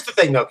 here's the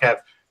thing, though, Kev.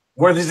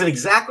 Where is it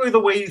exactly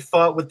the way you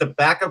thought with the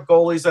backup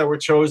goalies that were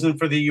chosen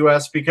for the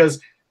U.S.? Because,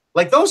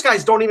 those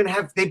guys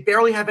they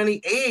barely have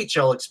any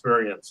AHL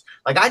experience.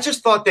 I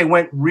just thought they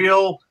went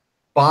real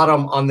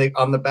bottom on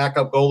the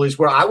backup goalies,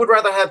 where I would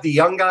rather have the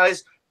young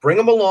guys, bring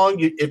them along.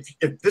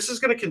 If this is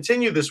going to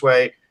continue this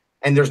way,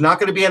 and there's not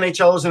going to be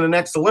NHLers in the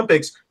next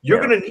Olympics, you're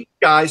going to need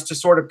guys to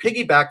sort of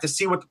piggyback to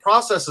see what the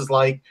process is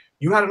like.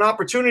 You had an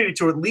opportunity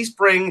to at least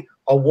bring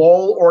a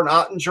Wall or an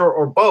Ottinger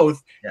or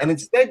both, and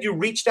instead you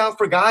reached out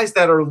for guys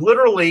that are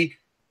literally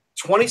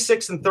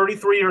 26 and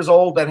 33 years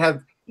old that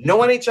have no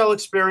NHL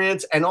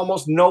experience and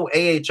almost no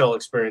AHL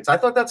experience. I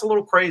thought that's a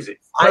little crazy.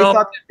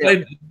 Well,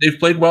 they've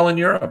played well in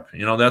Europe.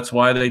 That's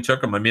why they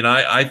took them. I mean,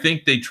 I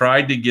think they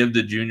tried to give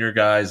the junior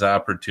guys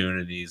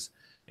opportunities,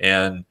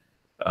 and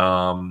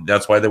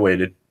that's why they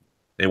waited.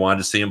 They wanted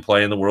to see them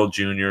play in the World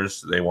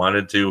Juniors. They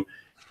wanted to,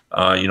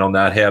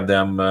 not have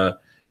them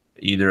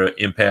either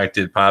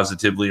impacted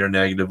positively or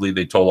negatively.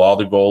 They told all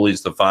the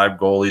goalies, the 5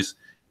 goalies,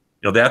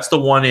 that's the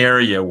one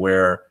area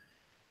where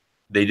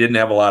they didn't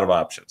have a lot of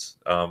options,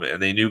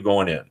 and they knew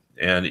going in.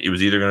 And it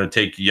was either going to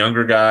take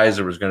younger guys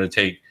or it was going to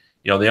take,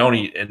 they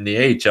only in the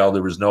AHL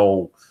there was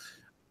no,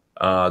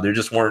 there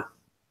just weren't,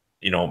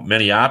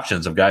 many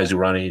options of guys who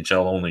were on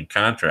AHL only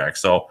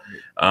contracts. So,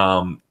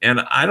 and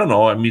I don't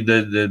know. I mean,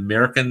 the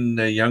American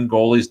young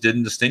goalies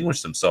didn't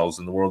distinguish themselves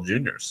in the World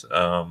Juniors.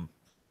 There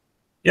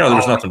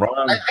was nothing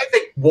wrong. I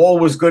think Wall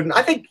was good, and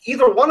I think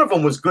either one of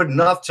them was good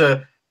enough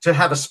to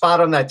have a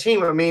spot on that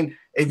team. I mean,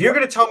 if you're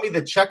going to tell me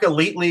the Czech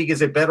Elite League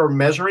is a better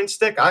measuring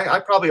stick,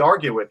 I'd probably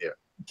argue with you.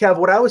 Kev,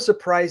 what I was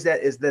surprised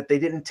at is that they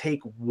didn't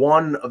take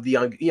one of the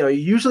young.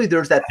 Usually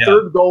there's that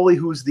third goalie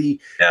who's the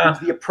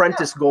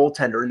apprentice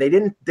goaltender, and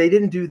they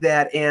didn't do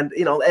that. And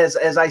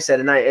as I said,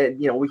 and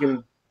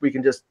we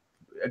can just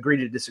agree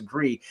to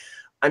disagree.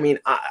 I mean,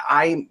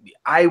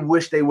 I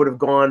wish they would have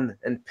gone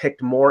and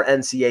picked more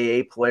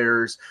NCAA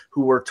players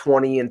who were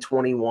 20 and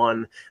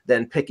 21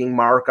 than picking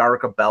Mark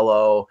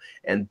Arcabello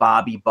and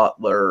Bobby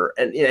Butler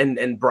and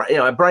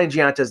Brian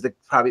Giunta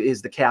probably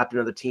is the captain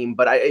of the team.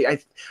 But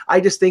I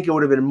just think it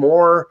would have been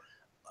more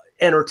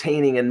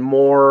entertaining and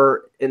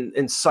more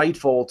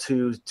insightful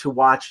to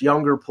watch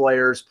younger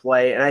players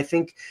play. And I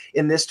think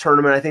in this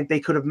tournament, I think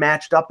they could have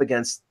matched up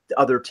against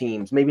other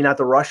teams, maybe not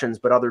the Russians,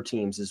 but other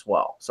teams as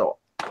well. So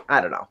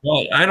I don't know.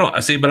 Well, I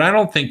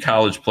don't think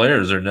college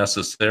players are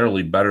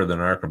necessarily better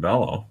than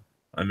Arcabello.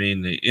 I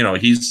mean,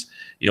 he's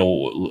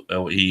leading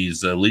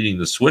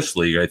the Swiss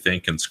league, I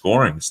think, in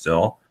scoring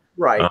still.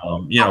 Right.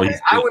 I'll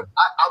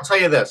tell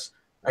you this,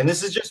 and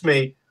this is just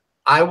me.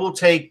 I will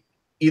take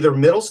either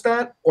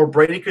Middlestat or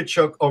Brady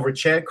Tkachuk over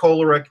Chad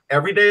Kolarek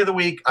every day of the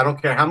week. I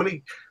don't care how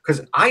many,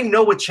 because I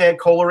know what Chad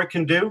Kolarek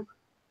can do.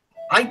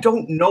 I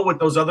don't know what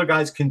those other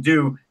guys can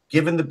do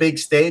given the big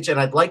stage, and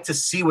I'd like to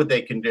see what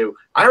they can do.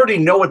 I already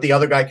know what the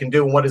other guy can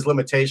do and what his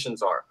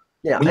limitations are.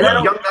 Yeah, when you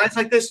have young guys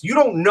like this, you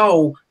don't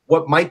know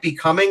what might be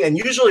coming, and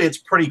usually it's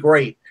pretty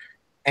great.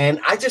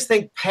 And I just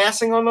think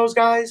passing on those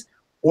guys,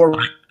 or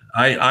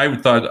I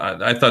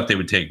thought they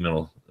would take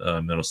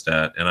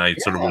Middlestat, and I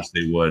sort of wish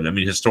they would. I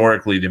mean,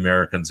 historically, the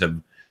Americans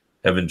have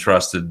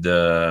entrusted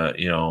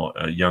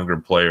younger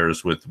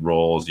players with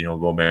roles.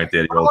 Going back to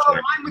Eddie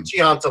Olczyk. With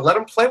Giunta, let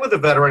him play with a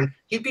veteran.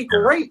 He'd be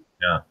great.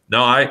 Yeah.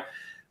 No,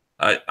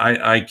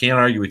 I can't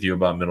argue with you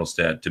about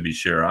Middlestat, to be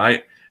sure.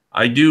 I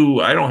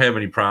don't have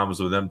any problems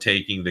with them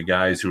taking the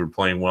guys who are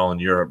playing well in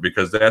Europe,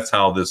 because that's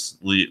how this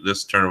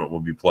tournament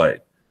will be played.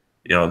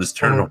 This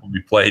tournament will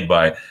be played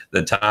by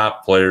the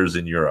top players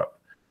in Europe,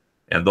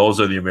 and those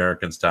are the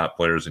Americans' top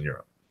players in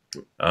Europe.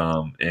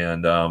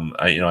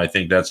 I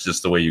think that's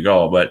just the way you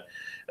go. But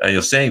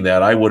saying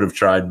that, I would have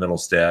tried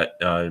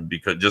Middlestat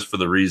because just for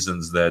the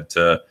reasons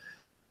that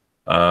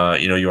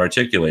you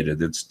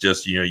articulated. It's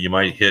just you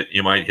might hit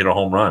a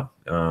home run,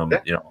 on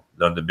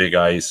the big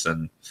ice,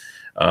 and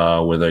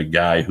with a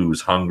guy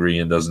who's hungry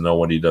and doesn't know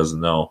what he doesn't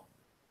know.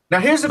 Now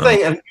here's the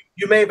thing, and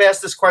you may have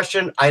asked this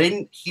question. I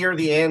didn't hear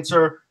the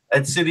answer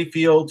at Citi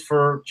Field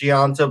for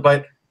Giunta,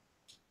 but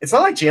it's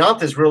not like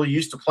Giunta is really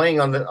used to playing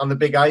on the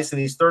big ice,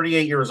 and he's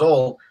 38 years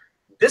old.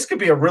 This could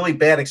be a really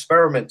bad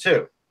experiment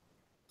too.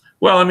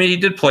 Well, I mean, he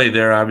did play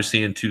there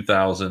obviously in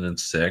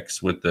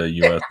 2006 with the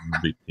U.S.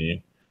 big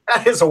team.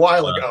 That is a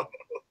while ago.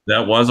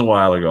 That was a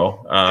while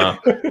ago. I've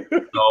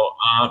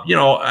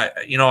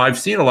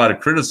seen a lot of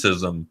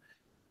criticism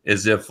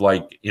as if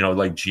like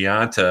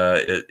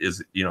Giunta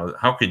is,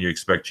 how can you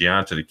expect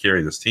Giunta to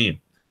carry this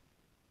team?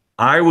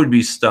 I would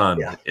be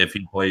stunned if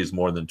he plays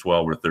more than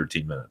 12 or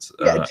 13 minutes.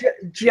 Giunta's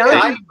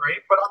great,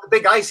 but on the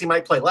big ice, he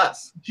might play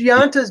less.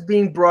 Giunta's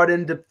being brought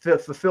in to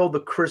fulfill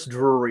the Chris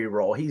Drury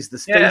role. He's the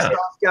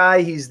face-off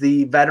guy. He's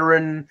the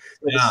veteran,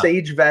 the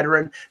sage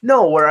veteran.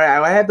 No, where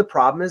I have the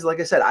problem is, like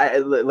I said,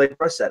 like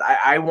Russ said,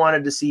 I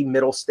wanted to see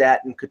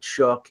Middlestat and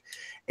Tkachuk.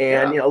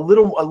 And a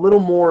little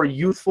more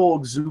youthful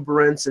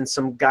exuberance, and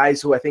some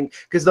guys who I think,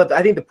 because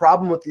I think the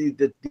problem with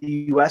the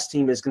U.S.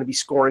 team is going to be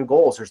scoring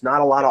goals. There's not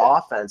a lot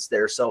of offense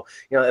there, so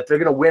if they're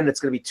going to win,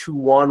 it's going to be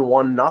 2-1,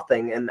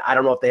 1-0, and I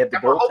don't know if they have the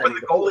goal. We're hoping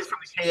the goalie from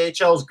the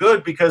KHL is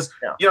good, because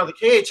the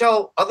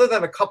KHL, other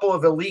than a couple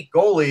of elite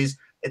goalies,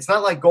 it's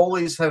not like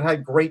goalies have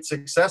had great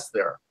success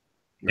there.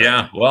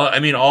 Yeah, well, I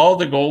mean, all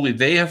the goalies,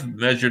 they have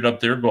measured up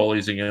their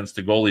goalies against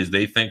the goalies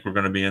they think were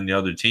going to be in the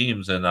other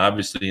teams, and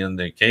obviously in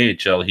the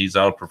KHL, he's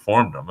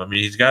outperformed them. I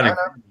mean, he's got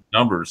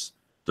numbers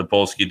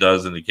Topolsky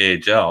does in the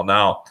KHL.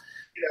 Now,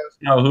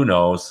 who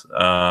knows?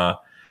 The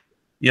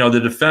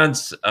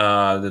defense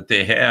that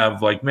they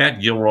have, like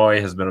Matt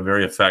Gilroy has been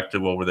very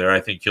effective over there.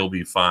 I think he'll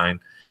be fine.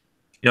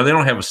 they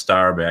don't have a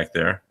star back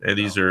there. And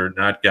these are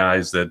not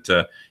guys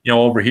that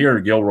over here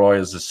Gilroy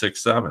is a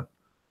 6'7".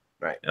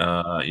 Right.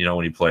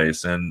 When he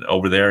plays, and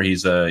over there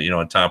he's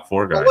a top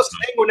 4 guy. Well, listen,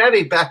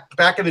 Sanguinetti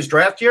back in his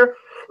draft year,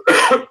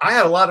 I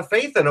had a lot of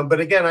faith in him, but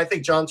again, I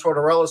think John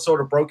Tortorella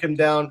sort of broke him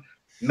down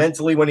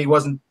mentally when he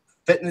wasn't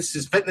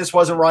his fitness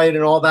wasn't right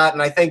and all that,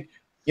 and I think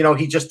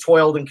he just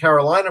toiled in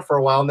Carolina for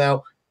a while.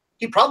 Now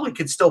he probably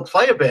could still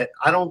play a bit.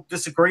 I don't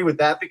disagree with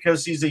that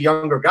because he's a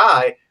younger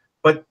guy,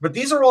 but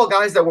these are all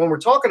guys that when we're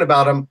talking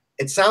about them,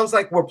 it sounds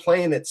like we're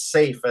playing it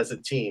safe as a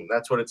team.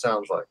 That's what it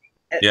sounds like.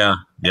 Yeah.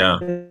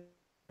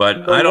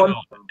 But I don't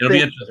know. It'll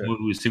be interesting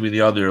when we see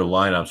the other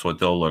lineups, what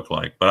they'll look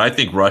like. But I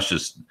think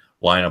Rush's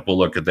lineup will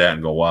look at that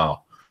and go,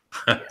 wow.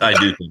 I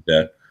do think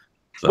that.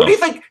 So. What do you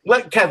think,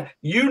 Kev?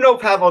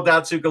 Pavel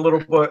Datsyuk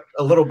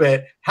a little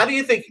bit. How do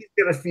you think he's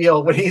going to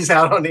feel when he's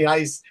out on the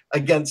ice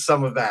against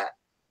some of that?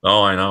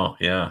 Oh, I know.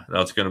 Yeah,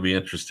 that's going to be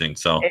interesting.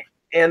 So.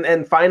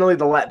 And finally,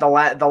 the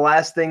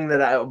last thing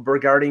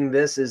regarding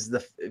this is the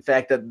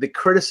fact that the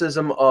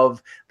criticism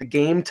of the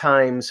game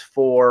times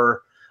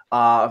for.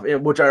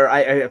 Which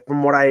are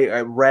from what I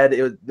read,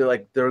 there are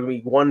going to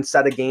be one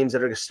set of games that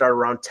are going to start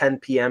around 10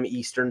 p.m.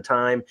 Eastern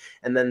time,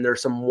 and then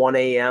there's some 1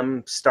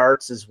 a.m.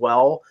 starts as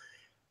well.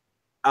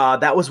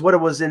 That was what it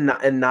was in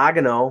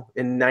Nagano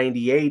in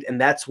 '98, and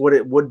that's what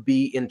it would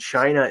be in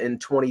China in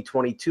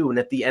 2022. And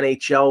if the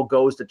NHL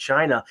goes to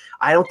China,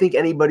 I don't think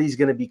anybody's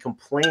going to be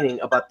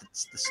complaining about the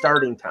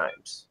starting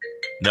times.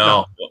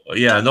 No.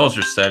 Yeah, and those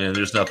are set in.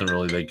 There's nothing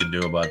really they can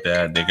do about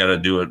that. They got to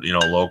do it,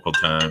 local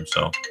time.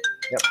 So.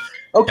 Yep.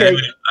 Okay.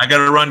 Anyway, I got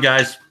to run,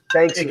 guys.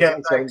 Thanks.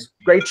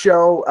 Great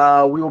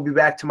show. We will be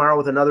back tomorrow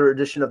with another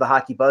edition of the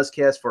Hockey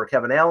Buzzcast. For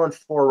Kevin Allen,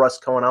 for Russ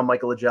Cohen, I'm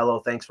Michael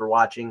Agello. Thanks for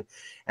watching.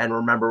 And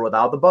remember,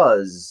 without the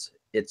buzz,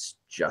 it's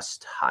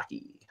just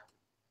hockey.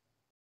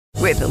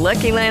 With the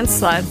Lucky Land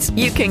Slots,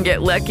 you can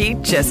get lucky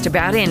just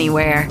about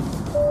anywhere.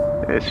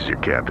 This is your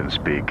captain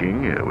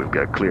speaking. We've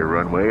got clear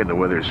runway and the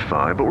weather's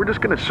fine, but we're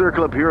just going to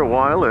circle up here a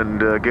while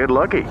and get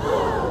lucky.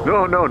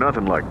 No,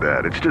 nothing like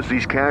that. It's just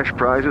these cash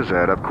prizes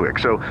add up quick.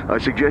 So I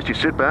suggest you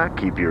sit back,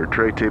 keep your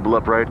tray table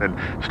upright, and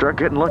start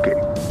getting lucky.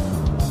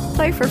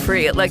 Play for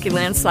free at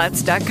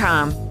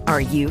LuckyLandSlots.com.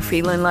 Are you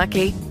feeling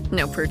lucky?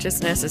 No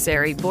purchase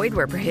necessary. Void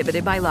where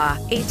prohibited by law.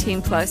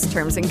 18+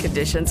 terms and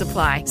conditions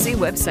apply. See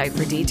website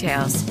for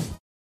details.